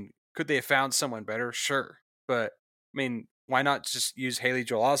 I mean, could they have found someone better? Sure, but I mean, why not just use Haley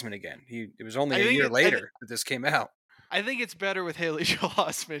Joel Osment again? It was only a year later that this came out. I think it's better with Haley Joel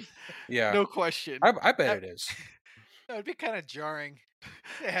Osment. Yeah, no question. I bet it is. It'd be kind of jarring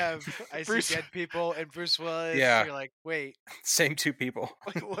to have See Dead People and Bruce Willis. Yeah, you're like, wait, same two people.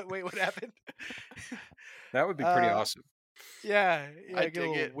 Wait, what happened? That would be pretty awesome. Yeah, I get a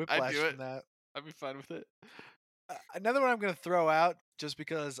little whiplash from that. I'd be fine with it. Another one I'm going to throw out, just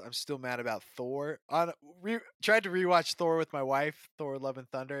because I'm still mad about Thor. Tried to rewatch Thor with my wife, Thor: Love and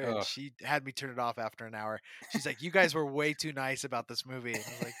Thunder, and she had me turn it off after an hour. She's like, "You guys were way too nice about this movie." And I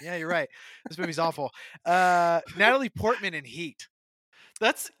was like, "Yeah, you're right. This movie's awful." Natalie Portman in Heat.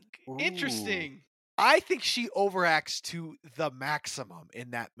 That's interesting. I think she overacts to the maximum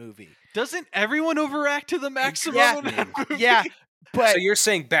in that movie. Doesn't everyone overact to the maximum? Yeah, but so you're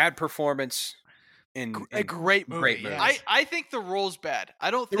saying bad performance in a great movie. Yes. I think the role's bad.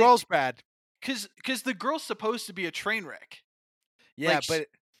 I don't think the role's bad because the girl's supposed to be a train wreck. Yeah, but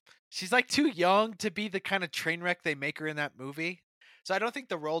she's like too young to be the kind of train wreck they make her in that movie. So I don't think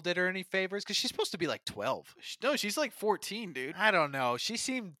the role did her any favors, because she's supposed to be like 12. No, she's like 14, dude. I don't know. She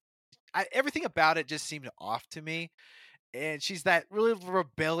seemed everything about it just seemed off to me. And she's that really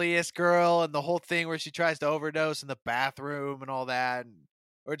rebellious girl, and the whole thing where she tries to overdose in the bathroom and all that,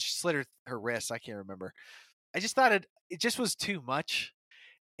 or she slit her wrists. I can't remember. I just thought it just was too much,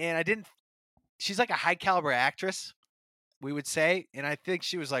 and she's like a high caliber actress, we would say, and I think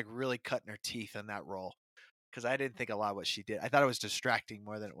she was like really cutting her teeth in that role, because I didn't think a lot of what she did. I thought it was distracting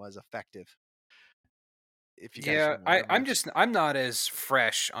more than it was effective. If you guys I'm not as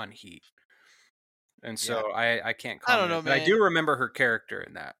fresh on Heat. And so I can't comment. I don't know, man. But I do remember her character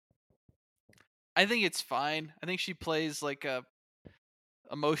in that. I think it's fine. I think she plays like a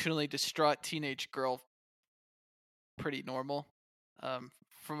emotionally distraught teenage girl pretty normal.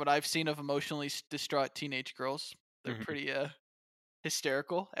 From what I've seen of emotionally distraught teenage girls, they're pretty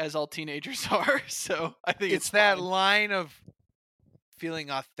hysterical, as all teenagers are. So I think it's that fine. line of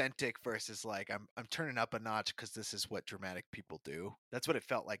feeling authentic versus like I'm turning up a notch because this is what dramatic people do. That's what it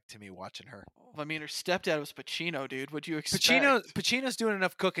felt like to me watching her. I mean, her stepdad was Pacino, dude. What'd you expect? Pacino's doing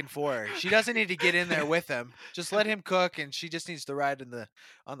enough cooking for her. She doesn't need to get in there with him. Just let him cook, and she just needs to ride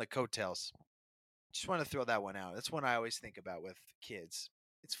on the coattails. Just want to throw that one out. That's one I always think about with kids.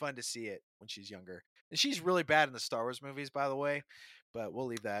 It's fun to see it when she's younger. And she's really bad in the Star Wars movies, by the way, but we'll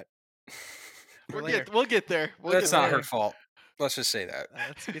leave that. We'll get there. That's not her fault. Let's just say that.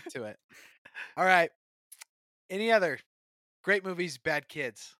 Let's get to it. All right. Any other great movies, bad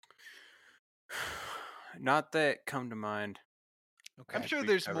kids? Not that come to mind. Okay. I'm sure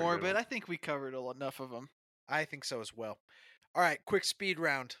there's more, but I think we covered enough of them. I think so as well. All right. Quick speed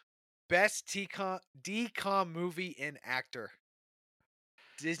round. best DCOM movie in actor.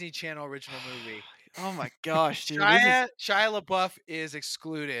 Disney Channel original movie. Oh my gosh, dude. Shia LaBeouf is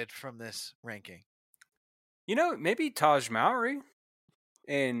excluded from this ranking. You know, maybe Taj Mowry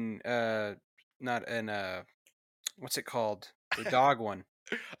in not in what's it called? The dog one.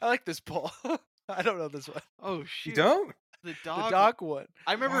 I like this poll. I don't know this one. Oh shoot. You don't? The dog. The dog one.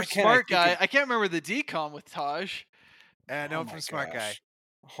 I remember Smart Guy. I can't remember the DCOM with Taj. No, from Smart Guy.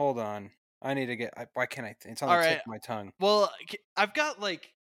 Hold on. I need to get. Why can't I? It's on the tip of my tongue. Well, I've got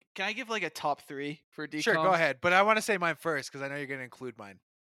like. Can I give like a top 3 for DCOM? Sure, go ahead. But I want to say mine first because I know you're going to include mine.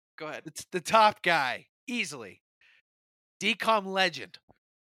 Go ahead. It's the top guy, easily. DCOM legend,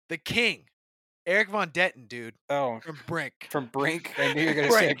 the king, Eric Von Detten, dude. Oh, from Brink. From Brink. I knew you were going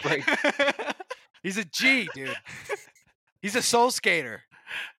to say Brink. He's a G, dude. He's a soul skater.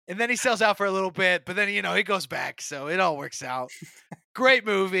 And then he sells out for a little bit, but then, he goes back. So it all works out. Great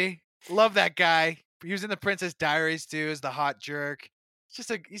movie. Love that guy. He was in the Princess Diaries, too, as the hot jerk.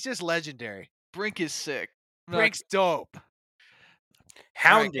 He's just legendary. Brink is sick. Brink's dope.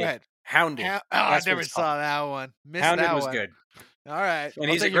 Hounded. Right, Hounded. I never saw that one. Missed Hounded that was one. good. All right. And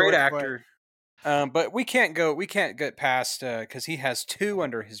he's a great actor. But we can't get past because he has 2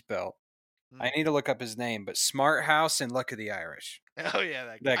 under his belt. I need to look up his name, but Smart House and Luck of the Irish. Oh yeah,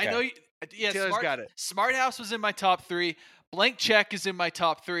 that guy. I know. Taylor's got it. Smart House was in my top 3. Blank Check is in my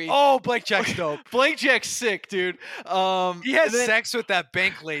top 3. Oh, Blank Check's dope. Blank Check's sick, dude. He has sex with that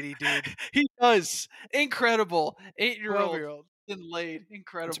bank lady, dude. He does. Incredible. 8-year-old. Been laid.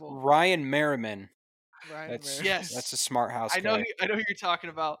 Incredible. It's Ryan Merriman. Yes, that's a Smart House. I know who you're talking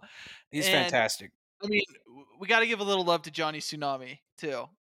about. He's fantastic. I mean, we got to give a little love to Johnny Tsunami too.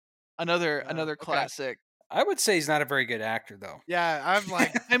 Another classic. I would say he's not a very good actor, though. Yeah, I'm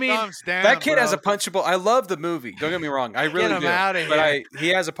like, I mean, that kid has a punchable. I love the movie. Don't get me wrong, I really do. Out of but here. he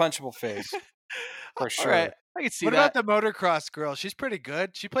has a punchable face for sure. All right. I can see what that. about the motocross girl? She's pretty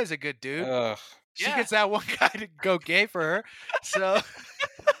good. She plays a good dude. Ugh. She gets that one guy to go gay for her, so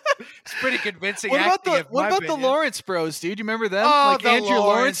it's pretty convincing. What about the Lawrence Bros, dude? You remember them? Oh, like the Andrew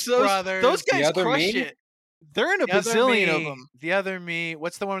Lawrence brothers. Those guys The Other crush Me? it. They're in a bazillion of them. The Other Me.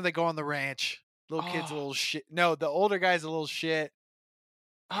 What's the one where they go on the ranch? Little kid's a little shit. No, the older guy's a little shit.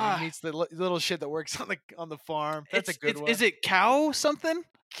 He meets the little shit that works on the farm. That's a good one. Is it Cow something?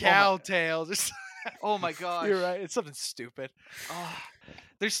 Cowtail. Oh my gosh. You're right. It's something stupid.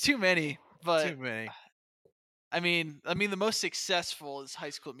 There's too many, but too many. I mean, the most successful is High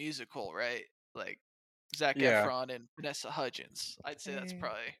School Musical, right? Like Zac Efron and Vanessa Hudgens. I'd say that's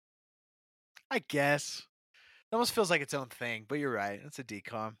probably. I guess. It almost feels like its own thing, but you're right. It's a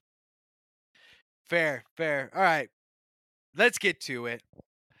DCOM. Fair. All right. Let's get to it.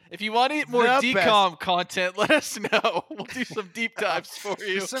 If you want more DCOM content, let us know. We'll do some deep dives for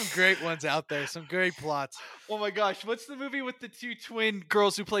you. There's some great ones out there. Some great plots. Oh my gosh. What's the movie with the 2 twin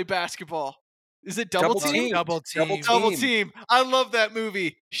girls who play basketball? Is it Double Team? Double Team. Double Team. I love that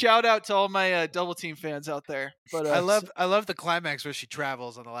movie. Shout out to all my Double Team fans out there. But I love the climax where she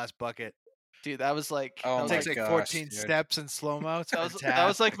travels on the last bucket. Dude, that was like it takes like 14 steps in slow mo. That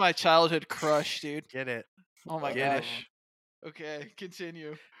was like my childhood crush, dude. Get it? Oh my gosh. Okay,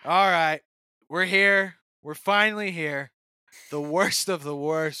 continue. All right, we're here. We're finally here. The worst of the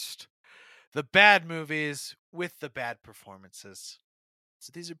worst. The bad movies with the bad performances.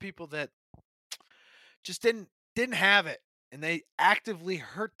 So these are people that just didn't have it, and they actively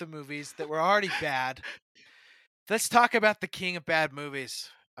hurt the movies that were already bad. Let's talk about the king of bad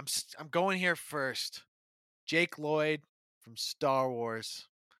movies. I'm going here first. Jake Lloyd from Star Wars,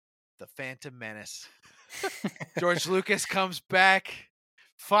 The Phantom Menace. George Lucas comes back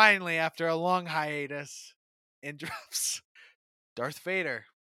finally after a long hiatus and drops Darth Vader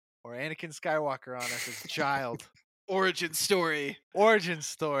or Anakin Skywalker on us as a child. Origin story.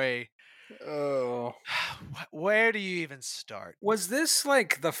 Oh. Where do you even start? Was this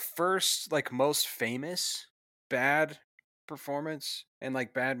like the first most famous bad performance and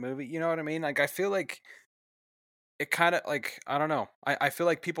bad movie? You know what I mean? I feel like it kind of I don't know. I feel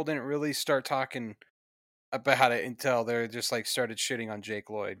like people didn't really start talking about it until they just started shitting on Jake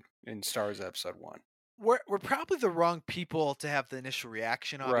Lloyd in Star Wars Episode 1. We're probably the wrong people to have the initial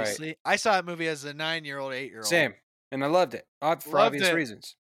reaction, obviously. Right. I saw that movie as a 9-year-old, 8-year-old. Same. And I loved it. For obvious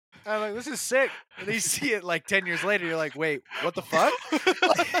reasons. I'm like, this is sick. And then you see it 10 years later, you're like, wait, what the fuck?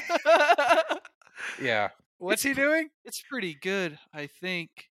 Yeah. What's he doing? It's pretty good, I think.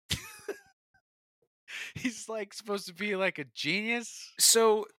 He's supposed to be a genius.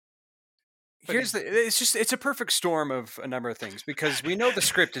 So it's a perfect storm of a number of things because we know the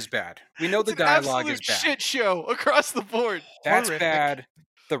script is bad. We know the dialogue is bad. Shit show across the board. That's horrific. Bad.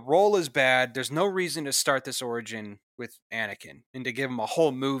 the role is bad. There's no reason to start this origin with Anakin and to give him a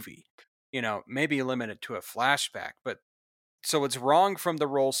whole movie. Maybe limit it to a flashback, but so it's wrong from the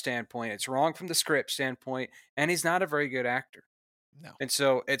role standpoint. It's wrong from the script standpoint, and he's not a very good actor. No. And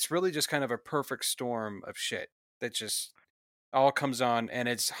so it's really just kind of a perfect storm of shit that just all comes on, and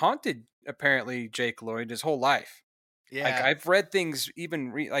it's haunted apparently Jake Lloyd his whole life. Yeah. Like I've read things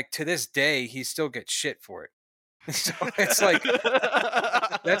even to this day he still gets shit for it. So it's like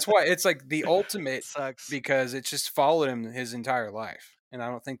that's why it's like the ultimate sucks because it just followed him his entire life. And I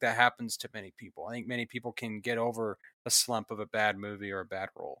don't think that happens to many people. I think many people can get over a slump of a bad movie or a bad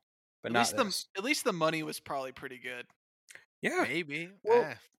role, but at least the money was probably pretty good. Yeah, maybe.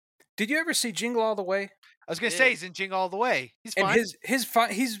 Well, did you ever see Jingle All the Way? I was gonna say he's in Jingle All the Way. He's fine.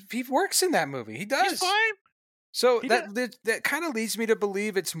 And he works in that movie. He does. He's fine. So that kind of leads me to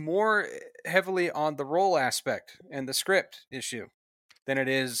believe it's more heavily on the role aspect and the script issue than it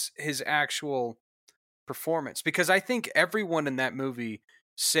is his actual performance, because I think everyone in that movie,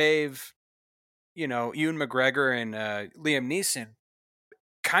 save Ewan McGregor and Liam Neeson,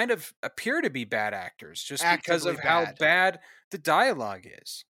 kind of appear to be bad actors just because of how bad the dialogue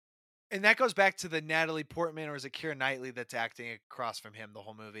is. And that goes back to the Natalie Portman, or is it Keira Knightley that's acting across from him the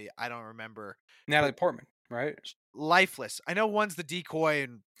whole movie? I don't remember. Natalie Portman, right? Lifeless. I know one's the decoy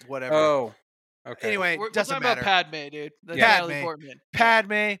and whatever. Oh, okay. Anyway, we're doesn't talking matter. about Padme, dude. Natalie Portman.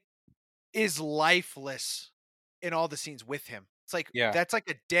 Padme is lifeless in all the scenes with him. It's like that's like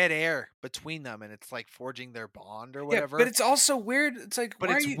a dead air between them, and it's like forging their bond or whatever. Yeah, but it's also weird. It's like, but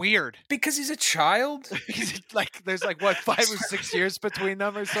it's weird because he's a child. He's like, there's like what 5 or 6 years between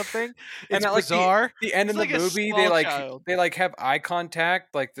them or something. It's and bizarre. The end of the movie, they have eye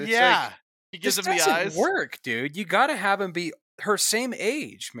contact. Like he gives him the eyes. Doesn't work, dude. You got to have him be her same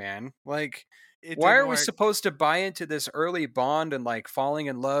age, man. Like, why are we supposed to buy into this early bond and like falling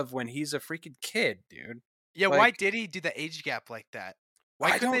in love when he's a freaking kid, dude? Yeah, why did he do the age gap like that?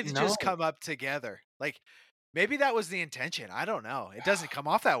 Why couldn't they just come up together? Like, maybe that was the intention. I don't know. It doesn't come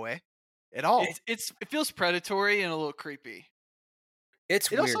off that way at all. It feels predatory and a little creepy. It's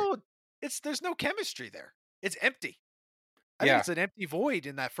weird. Also, there's no chemistry there. It's empty. I think it's an empty void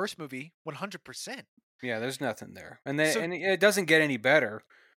in that first movie, 100%. Yeah, there's nothing there, and it doesn't get any better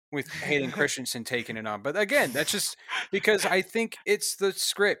with Hayden Christensen taking it on. But again, that's just because I think it's the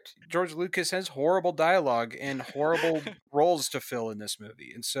script. George Lucas has horrible dialogue and horrible roles to fill in this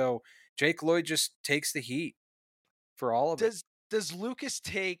movie. And so Jake Lloyd just takes the heat for all of it. Does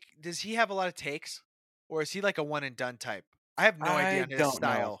he have a lot of takes? Or is he like a one and done type? I have no idea on his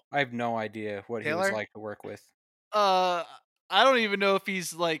style. I have no idea what he was like to work with. I don't even know if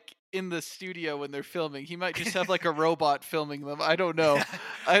he's like in the studio when they're filming. He might just have like a robot filming them. I don't know.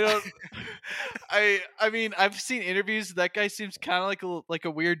 I mean, I've seen interviews. That guy seems kind of like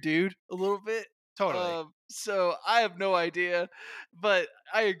a weird dude a little bit. Totally. So I have no idea, but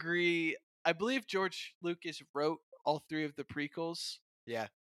I agree. I believe George Lucas wrote all 3 of the prequels. Yeah.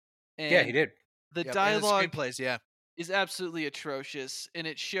 And he did. The dialogue and the screenplays, is absolutely atrocious, and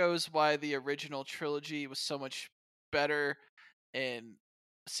it shows why the original trilogy was so much better and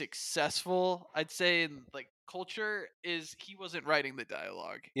successful, I'd say, in like culture, is he wasn't writing the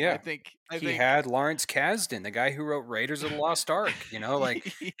dialogue. Yeah, I think he had Lawrence Kasdan, the guy who wrote Raiders of the Lost Ark.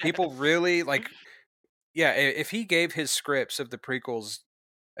 Like people really like. Yeah, if he gave his scripts of the prequels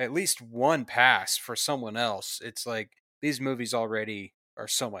at least one pass for someone else, it's like these movies already are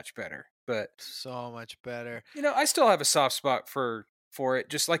so much better. But so much better. I still have a soft spot for it.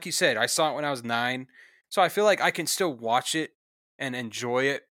 Just like you said, I saw it when I was 9, so I feel like I can still watch it and enjoy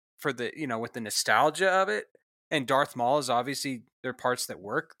it for the with the nostalgia of it. And Darth Maul is obviously there are parts that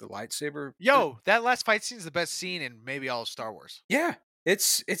work. The lightsaber. That last fight scene is the best scene in maybe all of Star Wars. Yeah,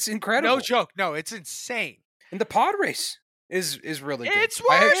 it's incredible. No joke. No, it's insane. And the pod race is really good. It's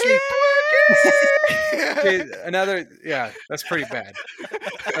working. That's pretty bad.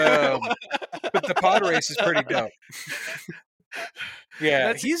 But the pod race is pretty dope.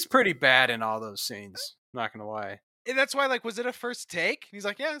 He's pretty bad in all those scenes. Not gonna lie. And that's why, like, was it a first take? He's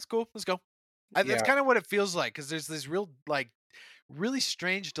like, yeah, it's cool. Let's go. That's kind of what it feels like, because there's this really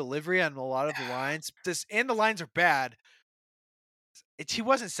strange delivery on a lot of the lines. And the lines are bad. He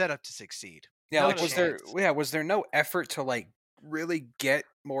wasn't set up to succeed. Yeah, was there no effort to like really get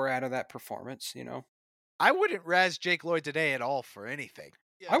more out of that performance? I wouldn't razz Jake Lloyd today at all for anything.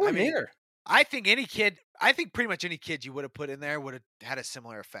 I wouldn't either. I think pretty much any kid you would have put in there would have had a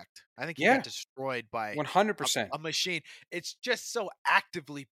similar effect. I think he got destroyed by 100% a machine. It's just so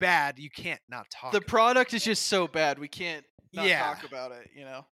actively bad you can't not talk. The product is just so bad we can't not talk about it.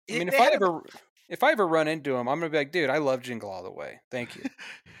 I mean, if I ever run into him, I'm gonna be like, dude, I love Jingle All the Way. Thank you.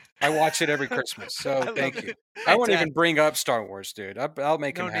 I watch it every Christmas, so thank you. I won't even bring up Star Wars, dude. I'll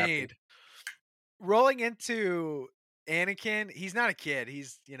make him happy. Need. Rolling into Anakin, he's not a kid.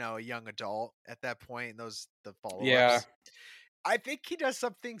 He's, a young adult at that point. The follow-ups. Yeah. I think he does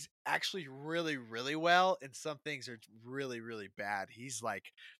some things actually really, really well, and some things are really, really bad. He's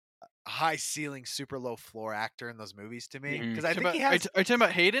like a high ceiling, super low floor actor in those movies to me. Because I think he has. Are you talking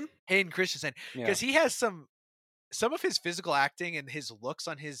about Hayden? Hayden Christensen. Because he has some of his physical acting and his looks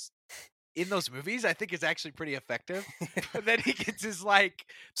in those movies, I think is actually pretty effective. And then he gets his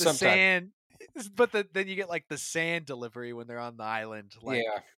sand. But then you get the sand delivery when they're on the island.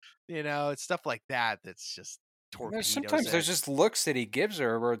 It's stuff like that that's just torpedoes. Sometimes there's just looks that he gives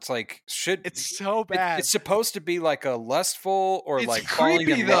her where it's like, it's so bad. It's supposed to be like a lustful or it's falling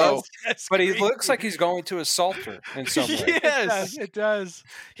creepy, in though. love, but he looks like he's going to assault her in some way. Yes, it does.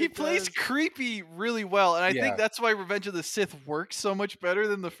 He plays creepy really well, and I think that's why Revenge of the Sith works so much better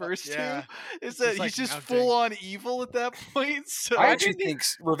than the first two. Is that he's just full on evil at that point? So I actually think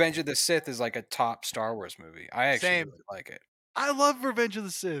Revenge of the Sith is like a top Star Wars movie. I actually really like it. I love Revenge of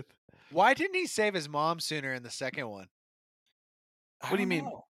the Sith. Why didn't he save his mom sooner in the second one? What do you mean?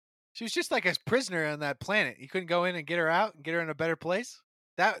 She was just like a prisoner on that planet. You couldn't go in and get her out and get her in a better place?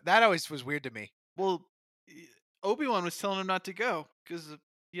 That always was weird to me. Well, Obi-Wan was telling him not to go because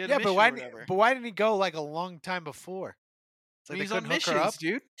he had but why didn't he go a long time before? It's like he's on missions,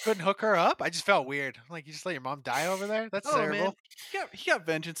 dude. Couldn't hook her up? I just felt weird. Like, you just let your mom die over there? That's terrible. Man. He got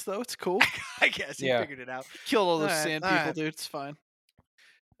vengeance, though. It's cool. I guess he figured it out. Killed all those sand people, dude. It's fine.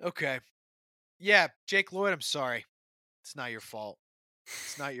 Okay. Yeah, Jake Lloyd, I'm sorry. It's not your fault.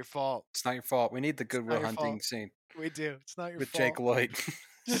 It's not your fault. It's not your fault. We need the Good Will Hunting scene. We do. It's not your fault. With Jake Lloyd.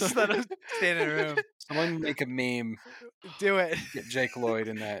 Just let him stand in a room. Someone make a meme. Do it. Get Jake Lloyd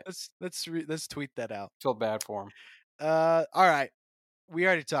in that. Let's tweet that out. Feel bad for him. All right. We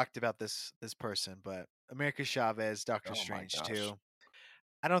already talked about this person, but America Chavez, Doctor Strange 2.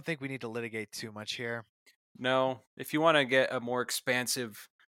 I don't think we need to litigate too much here. No. If you want to get a more expansive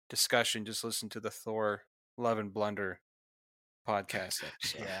discussion, just listen to the Thor Love and Blunder podcast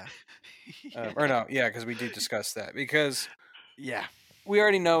episode. Because we did discuss that. Because we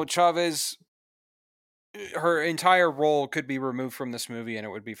already know Chavez, her entire role could be removed from this movie and it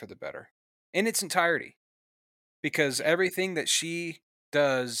would be for the better in its entirety. Because everything that she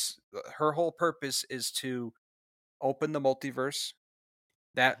does, her whole purpose is to open the multiverse.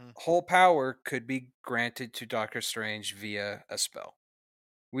 That whole power could be granted to Doctor Strange via a spell.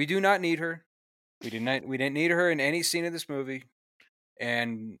 We do not need her. We didn't need her in any scene of this movie,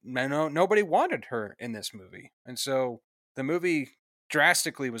 and nobody wanted her in this movie. And so the movie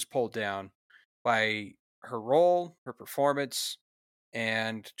drastically was pulled down by her role, her performance,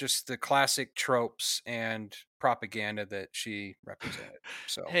 and just the classic tropes and propaganda that she represented.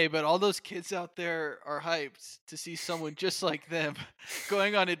 So hey, but all those kids out there are hyped to see someone just like them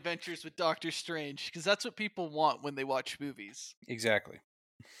going on adventures with Doctor Strange, because that's what people want when they watch movies. Exactly.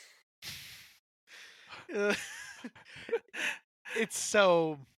 It's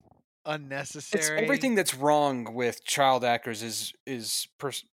so unnecessary. It's everything that's wrong with child actors is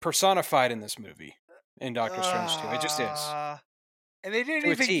personified in this movie in Doctor Strange 2. It just is. And they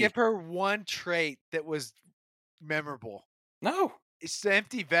didn't even give her one trait that was memorable. No. It's the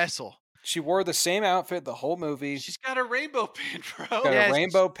empty vessel. She wore the same outfit the whole movie. She's got a rainbow pin, bro. Got a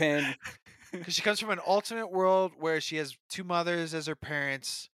rainbow pin. Because she comes from an alternate world where she has two mothers as her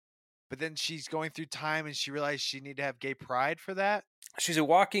parents, but then she's going through time and she realized she needed to have gay pride for that. She's a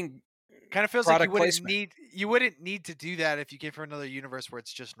walking kind of feels like you wouldn't need to do that if you came from another universe where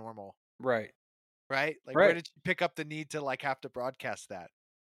it's just normal. Right. Right? Like, where did you pick up the need to have to broadcast that?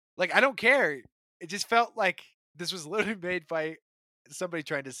 Like, I don't care. It just felt like this was literally made by somebody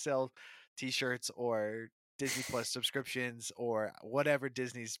trying to sell T-shirts or Disney Plus subscriptions or whatever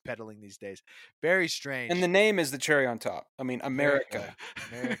Disney's peddling these days. Very strange. And the name is the cherry on top. I mean, America.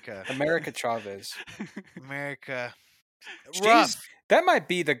 America Chavez. America. Rough. That might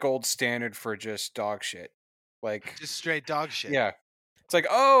be the gold standard for just dog shit. Like, just straight dog shit. Yeah. It's like,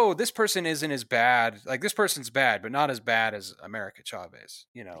 oh, this person isn't as bad. Like, this person's bad, but not as bad as America Chavez.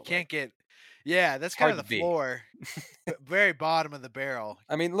 You know, can't get. Yeah, that's kind of the floor. Very bottom of the barrel.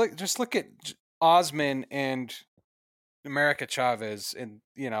 I mean, look at Osman and America Chavez, and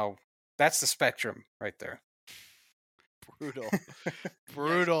that's the spectrum right there.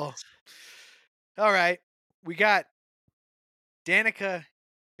 Brutal. All right, we got Danica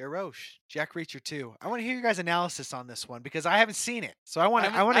Hirosh, Jack Reacher 2. I want to hear your guys' analysis on this one because I haven't seen it. So I want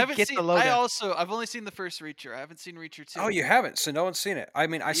to get the lowdown. I've only seen the first Reacher. I haven't seen Reacher 2. Oh, you haven't? So no one's seen it. I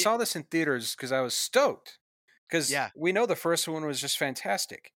mean, I saw this in theaters because I was stoked. Because we know the first one was just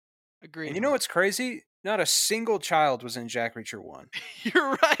fantastic. Agreed. And you know what's crazy? Not a single child was in Jack Reacher 1.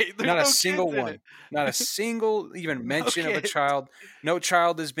 You're right. Not a single one. Not a single even mention of a child. No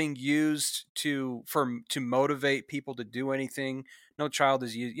child is being used to motivate people to do anything. No child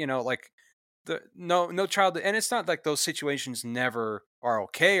is used, no child, and it's not like those situations never are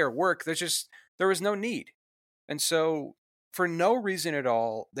okay or work. There was no need. And so for no reason at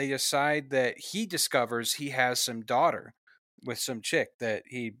all, they decide that he discovers he has some daughter with some chick that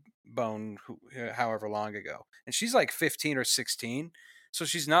he boned however long ago. And she's like 15 or 16. So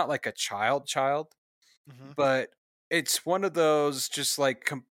she's not like a child, mm-hmm. But it's one of those just like,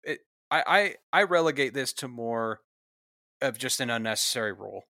 I relegate this to more of just an unnecessary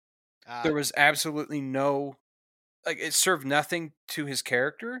role. There was absolutely no, it served nothing to his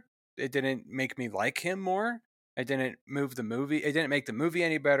character. It didn't make me like him more. It didn't move the movie. It didn't make the movie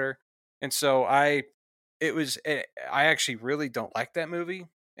any better. And so I actually really don't like that movie.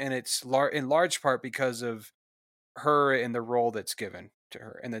 And it's in large part because of her and the role that's given to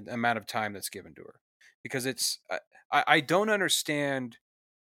her and the amount of time that's given to her. Because I don't understand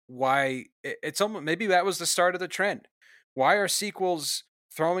why it's almost, maybe that was the start of the trend. Why are sequels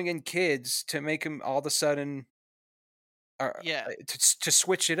throwing in kids to make them all of a sudden to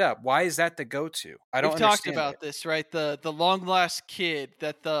switch it up? Why is that the go-to? I don't understand. We've talked about this, right? The long lost kid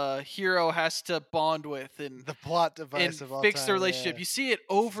that the hero has to bond with and the plot device and of all fix time, the relationship. Yeah. You see it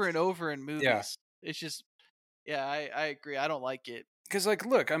over and over in movies. Yeah. It's just, I agree. I don't like it. Because,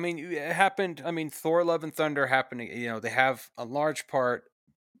 look, I mean, it happened. I mean, Thor: Love and Thunder happening. They have a large part,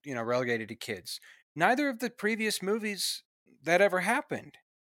 relegated to kids. Neither of the previous movies that ever happened.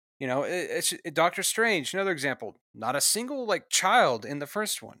 It's Doctor Strange, another example. Not a single child in the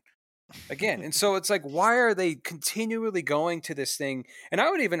first one. Again, and so it's like, why are they continually going to this thing? And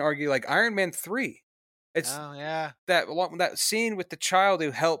I would even argue Iron Man 3. It's that scene with the child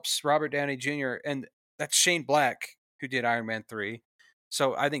who helps Robert Downey Jr. and that's Shane Black who did Iron Man 3.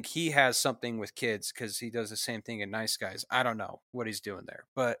 So I think he has something with kids because he does the same thing in Nice Guys. I don't know what he's doing there,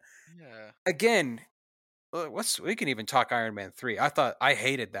 but again. We can even talk Iron Man 3. I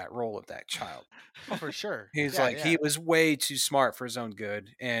hated that role of that child. Oh, for sure. He's he was way too smart for his own good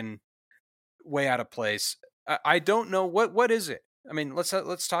and way out of place. I don't know what is it. I mean,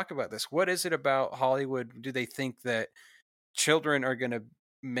 let's talk about this. What is it about Hollywood? Do they think that children are going to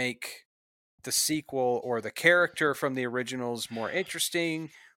make the sequel or the character from the originals more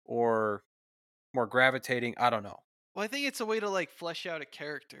interesting or more gravitating? I don't know. Well, I think it's a way to flesh out a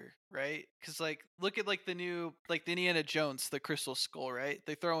character, right? Because look at the new the Indiana Jones, the Crystal Skull, right?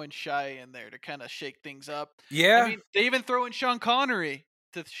 They throw in Shia in there to kind of shake things up. Yeah, I mean, they even throw in Sean Connery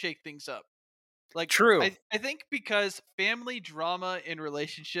to shake things up. True. I think because family drama in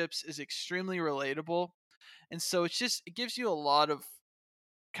relationships is extremely relatable, and so it gives you a lot of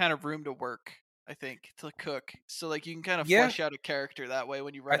kind of room to work. I think to cook, so you can kind of flesh out a character that way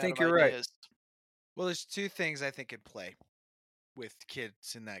when you run. I think you're right. Well, there's two things I think in play with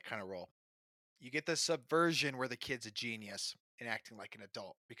kids in that kind of role. You get the subversion where the kid's a genius and acting like an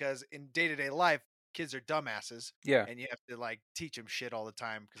adult. Because in day-to-day life, kids are dumbasses. Yeah. And you have to teach them shit all the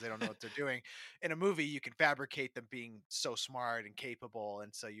time because they don't know what they're doing. In a movie, you can fabricate them being so smart and capable.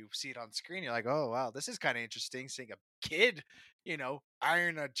 And so you see it on screen. You're like, oh, wow, this is kind of interesting. Seeing a kid,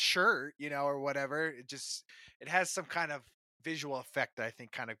 iron a shirt, or whatever. It has some kind of visual effect that I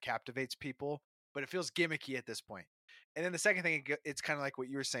think kind of captivates people. But it feels gimmicky at this point. And then the second thing, it's kind of like what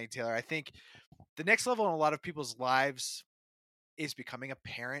you were saying, Taylor. I think the next level in a lot of people's lives is becoming a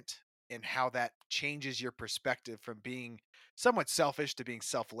parent and how that changes your perspective from being somewhat selfish to being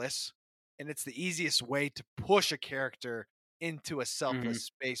selfless. And it's the easiest way to push a character into a selfless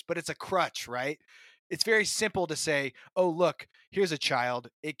space, but it's a crutch, right? It's very simple to say, oh, look, here's a child.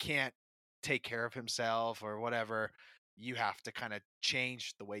 It can't take care of himself or whatever. You have to kind of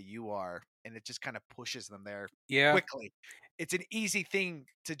change the way you are. And it just kind of pushes them there quickly. It's an easy thing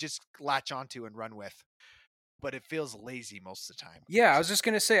to just latch onto and run with, but it feels lazy most of the time. Yeah, I was just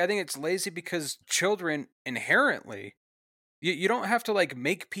going to say, I think it's lazy because children inherently, you don't have to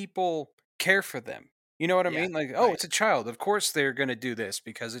make people care for them. You know what I mean? It's a child. Of course they're going to do this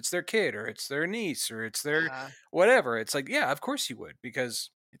because it's their kid or it's their niece or it's their whatever. It's of course you would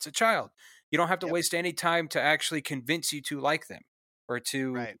because it's a child. You don't have to waste any time to actually convince you to like them or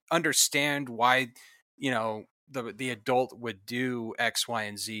to understand why, the adult would do X, Y,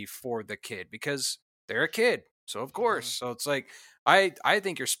 and Z for the kid because they're a kid. So of course. So it's like I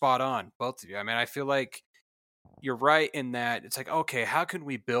think you're spot on, both of you. I mean, I feel like you're right in that it's like, okay, how can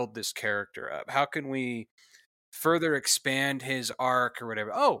we build this character up? How can we further expand his arc or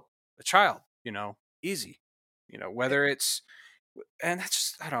whatever? Oh, a child, easy. Whether it's, and that's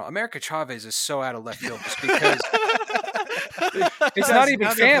just, I don't know, America Chavez is so out of left field just because it's not even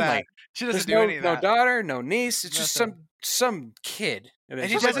family. She doesn't do any of that. No daughter, no niece. It's just some kid. And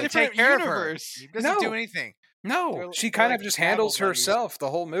he doesn't take care of her. He doesn't do anything. No, she kind of just handles herself the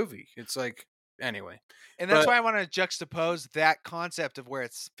whole movie. It's like, anyway. And that's why I want to juxtapose that concept of where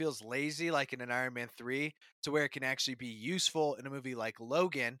it feels lazy, like in an Iron Man 3, to where it can actually be useful in a movie like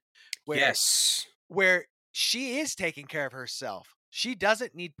Logan, where she is taking care of herself. She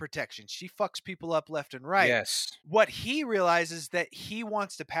doesn't need protection. She fucks people up left and right. Yes. What he realizes that he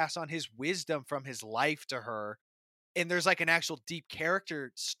wants to pass on his wisdom from his life to her. And there's like an actual deep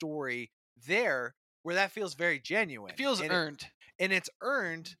character story there where that feels very genuine. It feels earned. And it's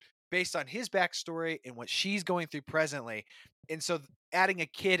earned based on his backstory and what she's going through presently. And so adding a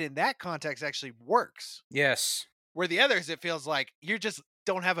kid in that context actually works. Yes. Where the others, it feels like you just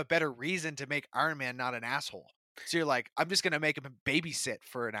don't have a better reason to make Iron Man not an asshole. So you're like, I'm just going to make him babysit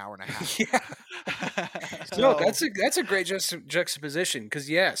for an hour and a half. Yeah. No, that's a great juxtaposition. Because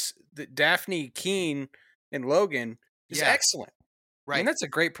yes, Daphne Keane in Logan is excellent. Right. I mean, that's a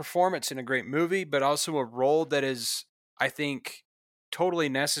great performance in a great movie, but also a role that is, I think, totally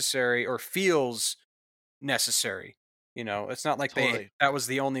necessary or feels necessary. It's not like that was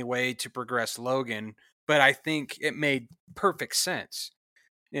the only way to progress Logan, but I think it made perfect sense.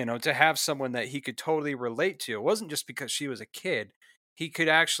 To have someone that he could totally relate to. It wasn't just because she was a kid. He could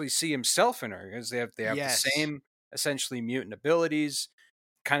actually see himself in her because they have the same essentially mutant abilities,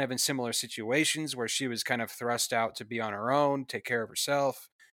 kind of in similar situations where she was kind of thrust out to be on her own, take care of herself,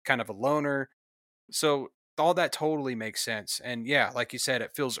 kind of a loner. So all that totally makes sense. And yeah, like you said,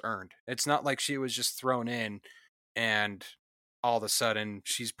 it feels earned. It's not like she was just thrown in and all of a sudden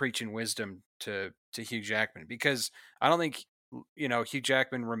she's preaching wisdom to Hugh Jackman, because I don't think Hugh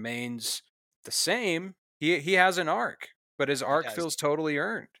Jackman remains the same. He has an arc, but his arc feels totally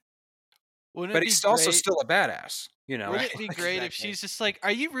earned. But he's also still a badass. Wouldn't it be great if she's just like,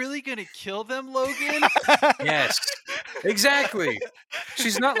 "Are you really gonna kill them, Logan?" Yes, exactly.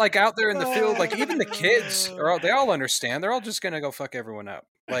 She's not like out there in the field. Like even the kids they all understand. They're all just gonna go fuck everyone up.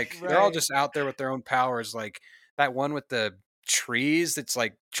 Like they're all just out there with their own powers. Like that one with the trees that's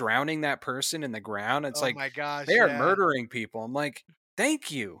like drowning that person in the ground. It's my gosh, they are murdering people. I'm like, thank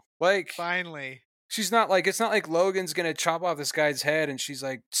you. Like finally. She's not like, it's not like Logan's gonna chop off this guy's head and she's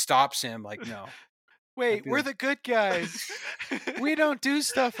like stops him. Like, no. Wait, we're the good guys. We don't do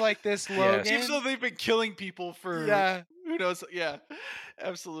stuff like this, Logan. Seems though they've been killing people for who knows. Yeah,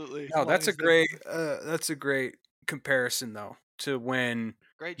 absolutely. No, that's a great comparison though to when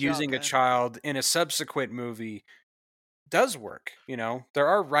using a child in a subsequent movie does work. There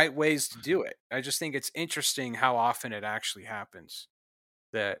are right ways to do it. I just think it's interesting how often it actually happens.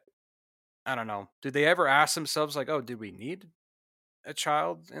 That I don't know. Did they ever ask themselves like, "Oh, did we need a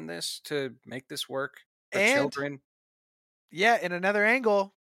child in this to make this work for children?" Yeah, in another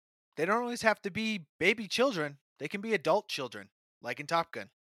angle, they don't always have to be baby children. They can be adult children, like in Top Gun.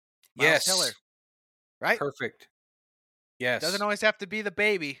 Miles Teller, right? Perfect. Yes. Doesn't always have to be the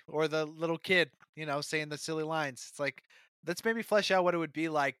baby or the little kid, saying the silly lines. It's like, let's maybe flesh out what it would be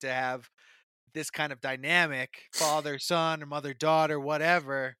like to have this kind of dynamic, father, son, or mother, daughter,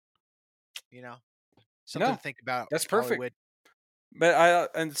 whatever. Something to think about. That's perfect. Hollywood.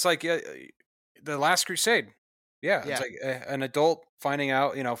 But and it's like The Last Crusade. Yeah, it's like an adult finding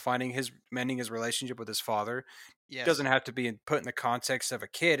out, mending his relationship with his father. It doesn't have to be put in the context of a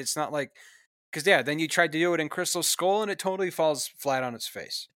kid. It's not like, because then you tried to do it in Crystal Skull and it totally falls flat on its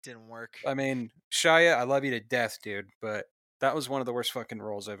face. It didn't work. I mean, Shia, I love you to death, dude, but that was one of the worst fucking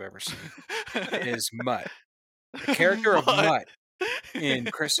roles I've ever seen. Is Mutt. The character of Mutt in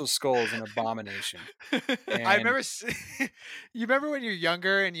Crystal Skull is an abomination. I remember. You remember when you're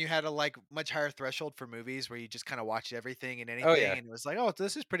younger and you had a much higher threshold for movies where you just kind of watched everything and anything, and it was like, oh,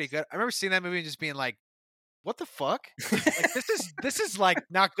 this is pretty good. I remember seeing that movie and just being like, what the fuck? This is like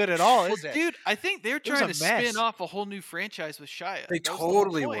not good at all, is it? Dude, I think they're trying to spin off a whole new franchise with Shia. They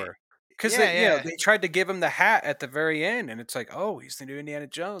totally were. Because they tried to give him the hat at the very end, and it's like, oh, he's the new Indiana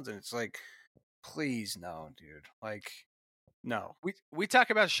Jones, and it's like, please, no, dude. Like, no. We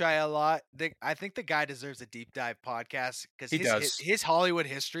talk about Shia a lot. I think the guy deserves a deep dive podcast because his Hollywood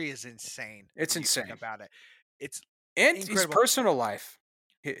history is insane. It's insane about it. It's and his personal life.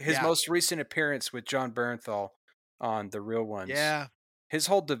 His most recent appearance with John Bernthal on The Real Ones. Yeah. His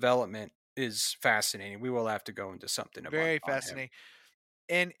whole development is fascinating. We will have to go into something about very fascinating.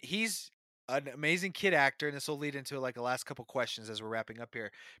 And he's an amazing kid actor, and this will lead into like the last couple questions as we're wrapping up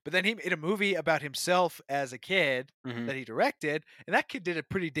here. But then he made a movie about himself as a kid that he directed, and that kid did a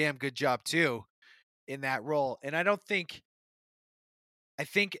pretty damn good job too in that role. And I think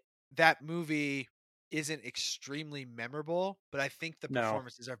that movie isn't extremely memorable, but I think the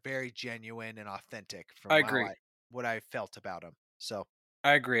performances are very genuine and authentic from what I felt about him. So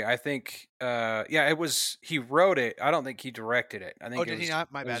I agree. I think, it was, he wrote it. I don't think he directed it. I think did he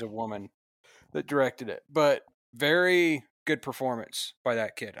not? My bad. It was a woman that directed it, but very good performance by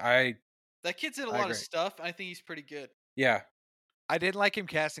that kid. That kid's in a lot of stuff. I think he's pretty good. Yeah. I didn't like him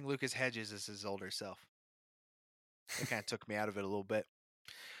casting Lucas Hedges as his older self. It kind of took me out of it a little bit.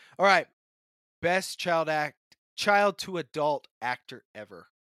 All right. Best child to adult actor ever.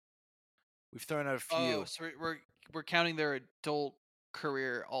 We've thrown out a few. Oh, so we're counting their adult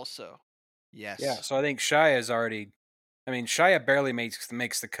career also. Yes. Yeah. So I think Shia barely makes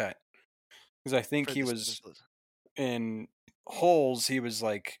the cut, because I think he was in Holes. He was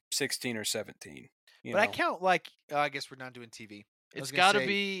like 16 or 17. I count like I guess we're not doing TV. It's got to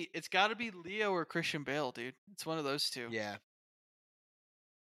be Leo or Christian Bale, dude. It's one of those two. Yeah.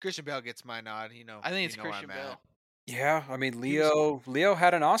 Christian Bale gets my nod. I think it's Christian Bale. Yeah, I mean Leo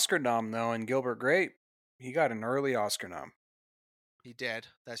had an Oscar nom though in Gilbert Grape. He got an early Oscar nom. He did.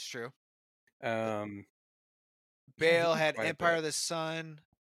 That's true. Bale had Empire of the Sun,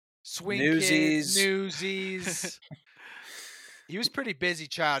 Swing Newsies. Kids, Newsies. He was pretty busy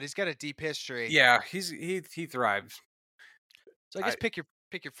child. He's got a deep history. Yeah, he thrived. So I guess pick your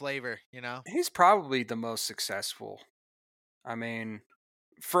flavor. He's probably the most successful. I mean,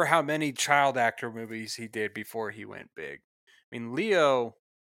 for how many child actor movies he did before he went big. I mean, Leo,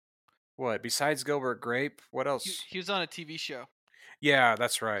 what, besides Gilbert Grape, what else? He was on a TV show. Yeah,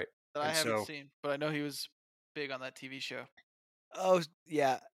 that's right. That I haven't seen, but I know he was big on that TV show. Oh,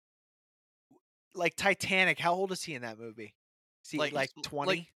 yeah. Like Titanic, how old is he in that movie? Is he like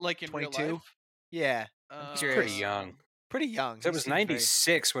 20? Like in 22? Real life? Yeah. He's pretty young. Pretty young. So it was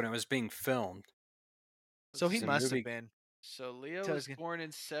 96 when it was being filmed. So he must have been. So Leo was born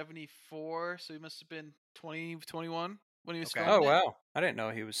in 74, so he must have been 20, 21 when he was filming. Oh, wow. I didn't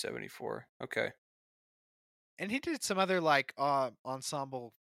know he was 74. Okay. And he did some other like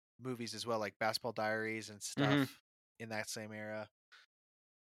ensemble movies as well, like Basketball Diaries and stuff in that same era.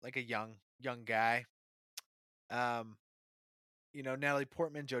 Like a young guy. Natalie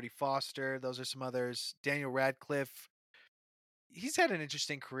Portman, Jodie Foster, those are some others. Daniel Radcliffe. He's had an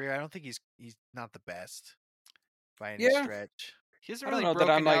interesting career. I don't think he's not the best by any stretch. He hasn't I really don't know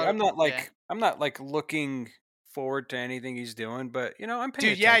broken out. I'm not like looking forward to anything he's doing, but I'm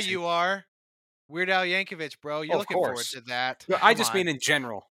paying attention. Yeah, you are. Weird Al Yankovic, bro. You're looking forward to that. No, I just mean in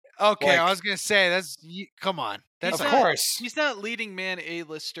general. Okay, I was gonna say come on. Of course. He's not leading man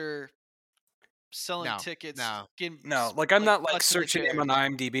A-lister selling tickets. No, like I'm not like searching him on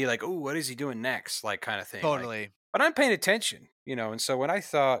IMDb like, oh, what is he doing next? Like kind of thing. Totally. But I'm paying attention, and so when I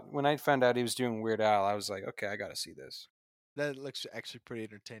found out he was doing Weird Al, I was like, okay, I got to see this. That looks actually pretty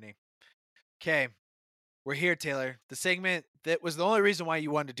entertaining. Okay, we're here, Taylor. The segment that was the only reason why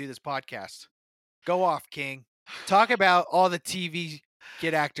you wanted to do this podcast. Go off, King. Talk about all the TV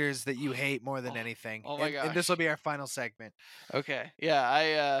kid actors that you hate more than anything. Oh my gosh. And this will be our final segment. Okay.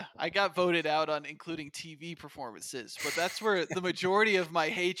 Yeah, I got voted out on including TV performances, but that's where the majority of my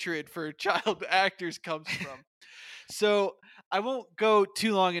hatred for child actors comes from. So I won't go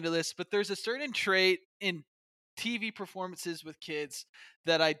too long into this, but there's a certain trait in TV performances with kids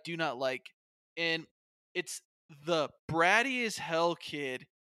that I do not like. And it's the bratty as hell kid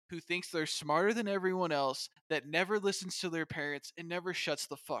who thinks they're smarter than everyone else, that never listens to their parents and never shuts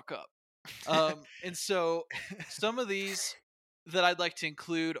the fuck up. And so some of these that I'd like to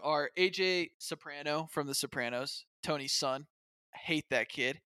include are AJ Soprano from The Sopranos, Tony's son. I hate that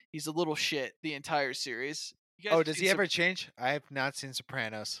kid. He's a little shit the entire series. Does he ever change? I have not seen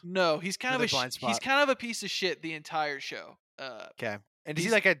Sopranos. No, he's kind of he's kind of a piece of shit the entire show. Okay. And is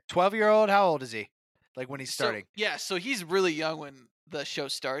he like a 12-year-old? How old is he? Like when he's starting? So he's really young when the show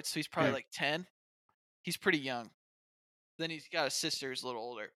starts. So he's probably like 10. He's pretty young. Then he's got a sister who's a little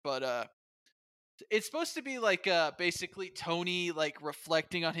older. But it's supposed to be like basically Tony like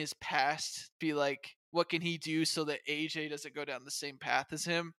reflecting on his past, be like, what can he do so that AJ doesn't go down the same path as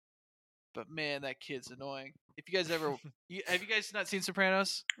him? But man, that kid's annoying. If you guys have you guys not seen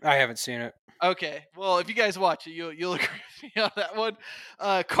Sopranos? I haven't seen it. Okay, well, if you guys watch it, you'll agree with me on that one.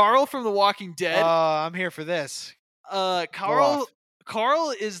 Carl from The Walking Dead. I'm here for this. Carl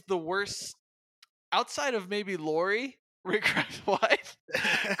is the worst outside of maybe Lori, Rick Grimes' wife.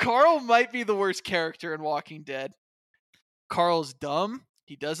 Carl might be the worst character in Walking Dead. Carl's dumb.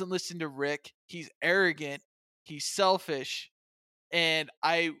 He doesn't listen to Rick. He's arrogant. He's selfish. And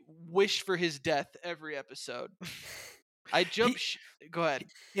I wish for his death every episode. I jump. Go ahead.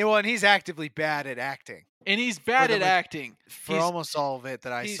 Yeah, well, and he's actively bad at acting. And he's bad at acting for almost all of it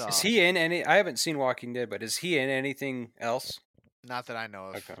that I saw. Is he in any? I haven't seen Walking Dead, but is he in anything else? Not that I know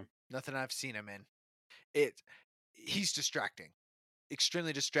of. Okay. Nothing I've seen him in. He's distracting.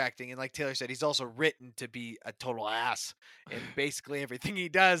 Extremely distracting, and like Taylor said, he's also written to be a total ass in basically everything he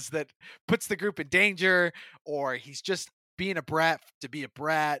does that puts the group in danger, or he's just being a brat to be a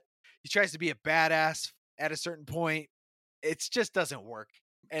brat. He tries to be a badass at a certain point. It just doesn't work.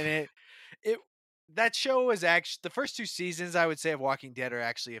 And that show is actually, the first 2 seasons I would say of Walking Dead are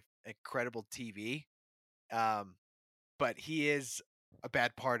actually incredible TV. But he is a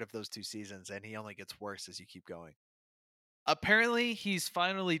bad part of those 2 seasons, and he only gets worse as you keep going. Apparently, he's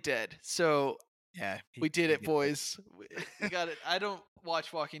finally dead. So yeah, we did it, boys. We got it. I don't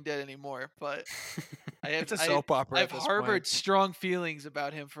watch Walking Dead anymore, but it's a soap opera. I've harbored strong feelings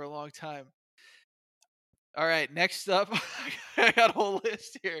about him for a long time. All right, next up, I got a whole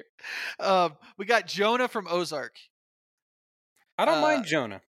list here. We got Jonah from Ozark. I don't mind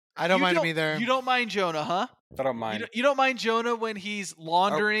Jonah. I don't mind him either. You don't mind Jonah, huh? I don't mind. You don't mind Jonah when he's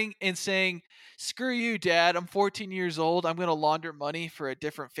laundering and saying, "Screw you, Dad. I'm 14 years old. I'm going to launder money for a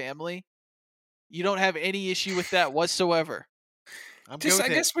different family." You don't have any issue with that whatsoever. I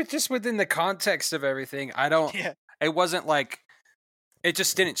guess just within the context of everything, I don't. Yeah. It wasn't like. It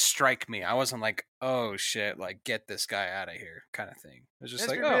just didn't strike me. I wasn't like, "Oh shit!" Like, get this guy out of here, kind of thing. It was just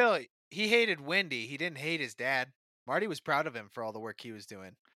like, "Oh." Really, he hated Wendy. He didn't hate his dad. Marty was proud of him for all the work he was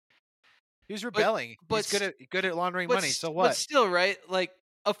doing. He was rebelling. But he's good at laundering money. So what? But still, right? Like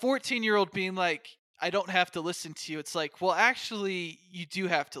a 14-year-old being like, "I don't have to listen to you." It's like, well, actually, you do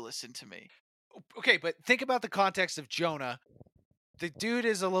have to listen to me. Okay, but think about the context of Jonah. The dude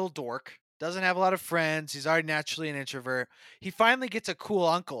is a little dork. Doesn't have a lot of friends. He's already naturally an introvert. He finally gets a cool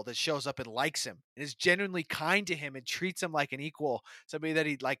uncle that shows up and likes him and is genuinely kind to him and treats him like an equal, somebody that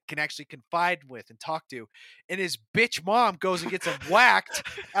he can actually confide with and talk to. And his bitch mom goes and gets him whacked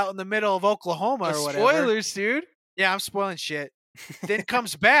out in the middle of Oklahoma or whatever. Spoilers, dude. Yeah, I'm spoiling shit. Then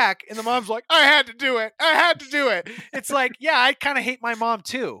comes back and the mom's like, "I had to do it. I had to do it." It's like, yeah, I kind of hate my mom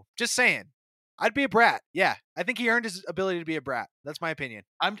too. Just saying. I'd be a brat. Yeah, I think he earned his ability to be a brat. That's my opinion.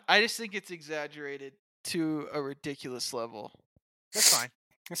 I just think it's exaggerated to a ridiculous level. That's fine.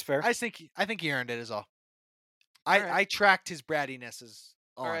 That's fair. I think he earned it. Is all. I tracked his brattiness. Is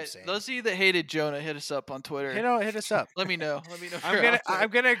all right. I'm saying. Those of you that hated Jonah, hit us up on Twitter. Hit us up. Let me know. I'm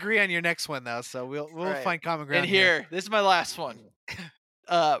gonna agree on your next one though. So we'll find common ground. And here, this is my last one.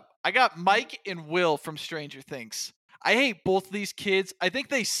 I got Mike and Will from Stranger Things. I hate both of these kids. I think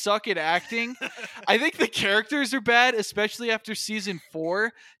they suck at acting. I think the characters are bad, especially after season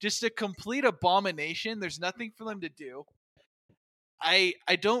 4. Just a complete abomination. There's nothing for them to do. I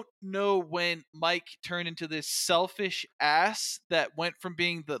don't know when Mike turned into this selfish ass that went from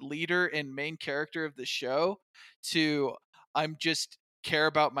being the leader and main character of the show to I'm just care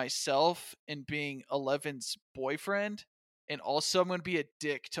about myself and being Eleven's boyfriend. And also I'm going to be a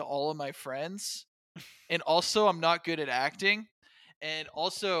dick to all of my friends. And also, I'm not good at acting. And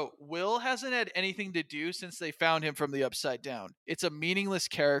also, Will hasn't had anything to do since they found him from the Upside Down. It's a meaningless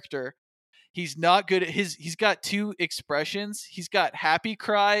character. He's not good at he's got 2 expressions. He's got happy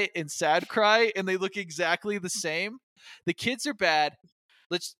cry and sad cry, and they look exactly the same. The kids are bad.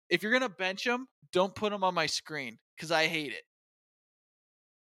 If you're going to bench them, don't put them on my screen because I hate it.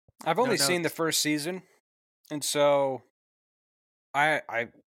 I've only seen the first season, and so I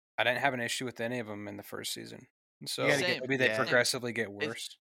didn't have an issue with any of them in the first season. So maybe they progressively get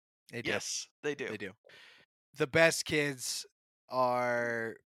worse. Yes, they do. They do. The best kids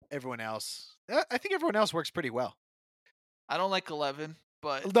are everyone else. I think everyone else works pretty well. I don't like 11,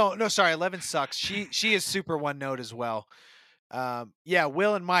 but no, sorry, 11 sucks. She is super one note as well. Yeah,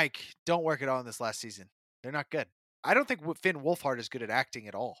 Will and Mike don't work at all in this last season. They're not good. I don't think Finn Wolfhard is good at acting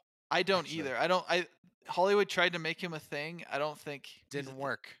at all. I don't either. Hollywood tried to make him a thing. I don't think didn't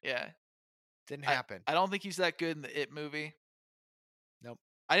work. Yeah. Didn't happen. I don't think he's that good in the It movie. Nope.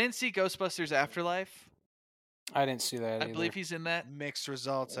 I didn't see Ghostbusters Afterlife. I didn't see that either. I believe he's in that. Mixed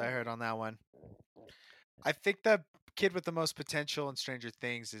results I heard on that one. I think the kid with the most potential in Stranger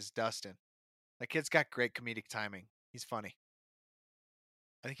Things is Dustin. That kid's got great comedic timing. He's funny.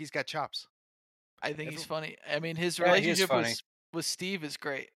 I think he's got chops. I think he's funny. I mean, his relationship with Steve is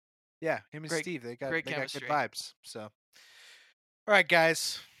great. Yeah, him and Steve, they got good vibes. So, all right,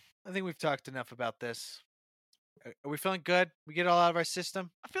 guys, I think we've talked enough about this. Are we feeling good? We get it all out of our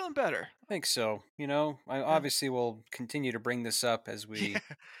system? I'm feeling better. I think so. I obviously will continue to bring this up as we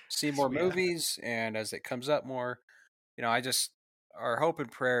see more movies and as it comes up more. Our hope and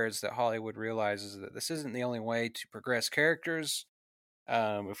prayer is that Hollywood realizes that this isn't the only way to progress characters.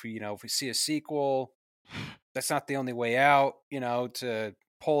 If we see a sequel, that's not the only way out, to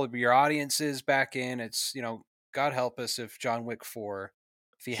pull your audiences back in. It's, God help us if John Wick 4,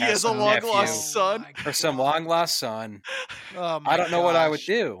 if he has a long lost son or some long lost son. I don't know what I would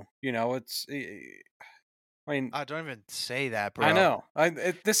do. I don't even say that, bro. I know.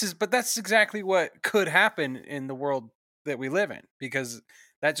 But that's exactly what could happen in the world that we live in, because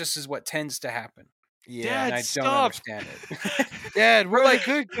that just is what tends to happen. Yeah, and I don't understand it. Dad, we're like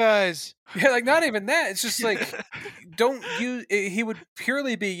good guys. Yeah, like not even that. It's just like don't use. He would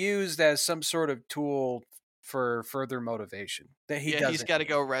purely be used as some sort of tool for further motivation that he's got to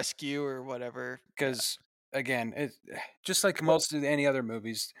go rescue or whatever. Because again, it just like most of any other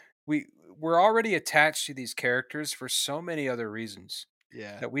movies, we're already attached to these characters for so many other reasons.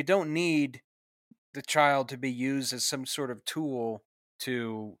 Yeah, that we don't need the child to be used as some sort of tool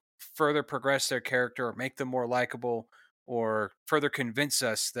to further progress their character or make them more likable or further convince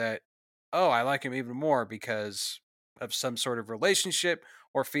us that, oh, I like him even more because of some sort of relationship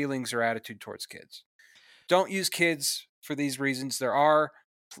or feelings or attitude towards kids. Don't use kids for these reasons.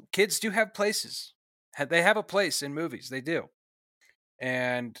 Kids do have places. They have a place in movies. They do.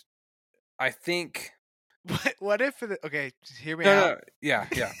 And I think... What if? Okay, hear me out. No.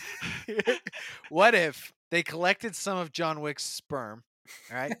 Yeah. What if they collected some of John Wick's sperm,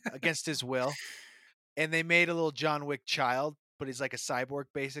 all right, against his will, and they made a little John Wick child, but he's like a cyborg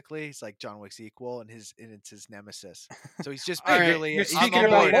basically. He's like John Wick's equal, and it's his nemesis. So he's just purely.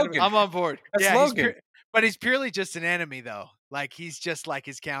 I'm on board. That's Logan. But he's purely just an enemy, though. Like he's just like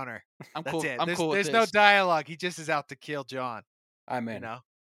his counter. I'm That's cool. it. I'm cool with There's this. no dialogue. He just is out to kill John. I'm in.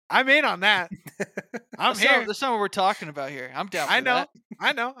 I'm in on that. That's not what we're talking about here. I'm down for that.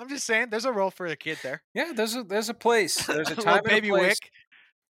 I know. I'm just saying there's a role for a kid there. Yeah, there's a place. There's a time and Baby a place. Wick.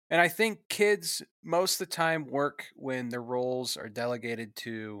 And I think kids most of the time work when their roles are delegated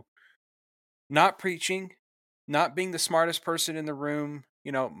to not preaching, not being the smartest person in the room.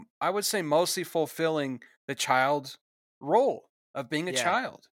 I would say mostly fulfilling the child role of being a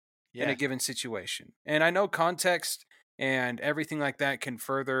child in a given situation. And I know context and everything like that can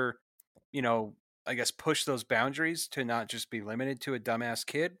further, I guess, push those boundaries to not just be limited to a dumbass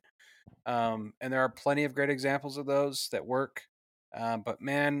kid. And there are plenty of great examples of those that work. But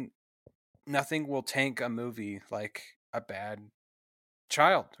man, nothing will tank a movie like a bad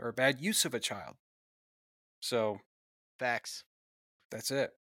child or a bad use of a child. So, facts. That's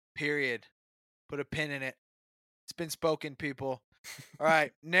it. Period. Put a pin in it. It's been spoken, people. All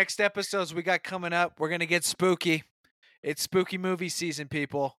right, next episodes we got coming up. We're gonna get spooky. It's spooky movie season,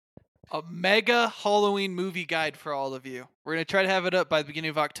 people. A mega Halloween movie guide for all of you. We're going to try to have it up by the beginning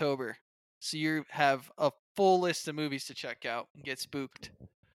of October. So you have a full list of movies to check out and get spooked.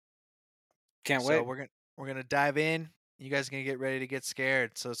 Can't wait. We're going to dive in. You guys are going to get ready to get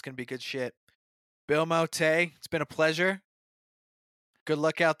scared. So it's going to be good shit. Bill Mote, it's been a pleasure. Good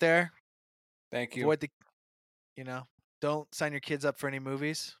luck out there. Thank you. Avoid don't sign your kids up for any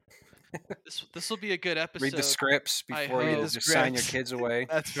movies. This will be a good episode. Read the scripts before you just sign your kids away.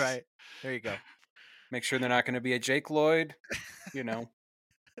 That's right. There you go. Make sure they're not going to be a Jake Lloyd, and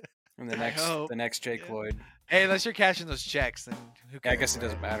the next Jake Lloyd. Hey, unless you're cashing those checks, then who cares? I guess it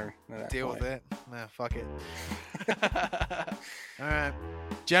doesn't matter. Deal with it. Nah, fuck it. All right.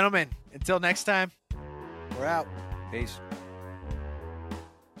 Gentlemen, until next time, we're out. Peace.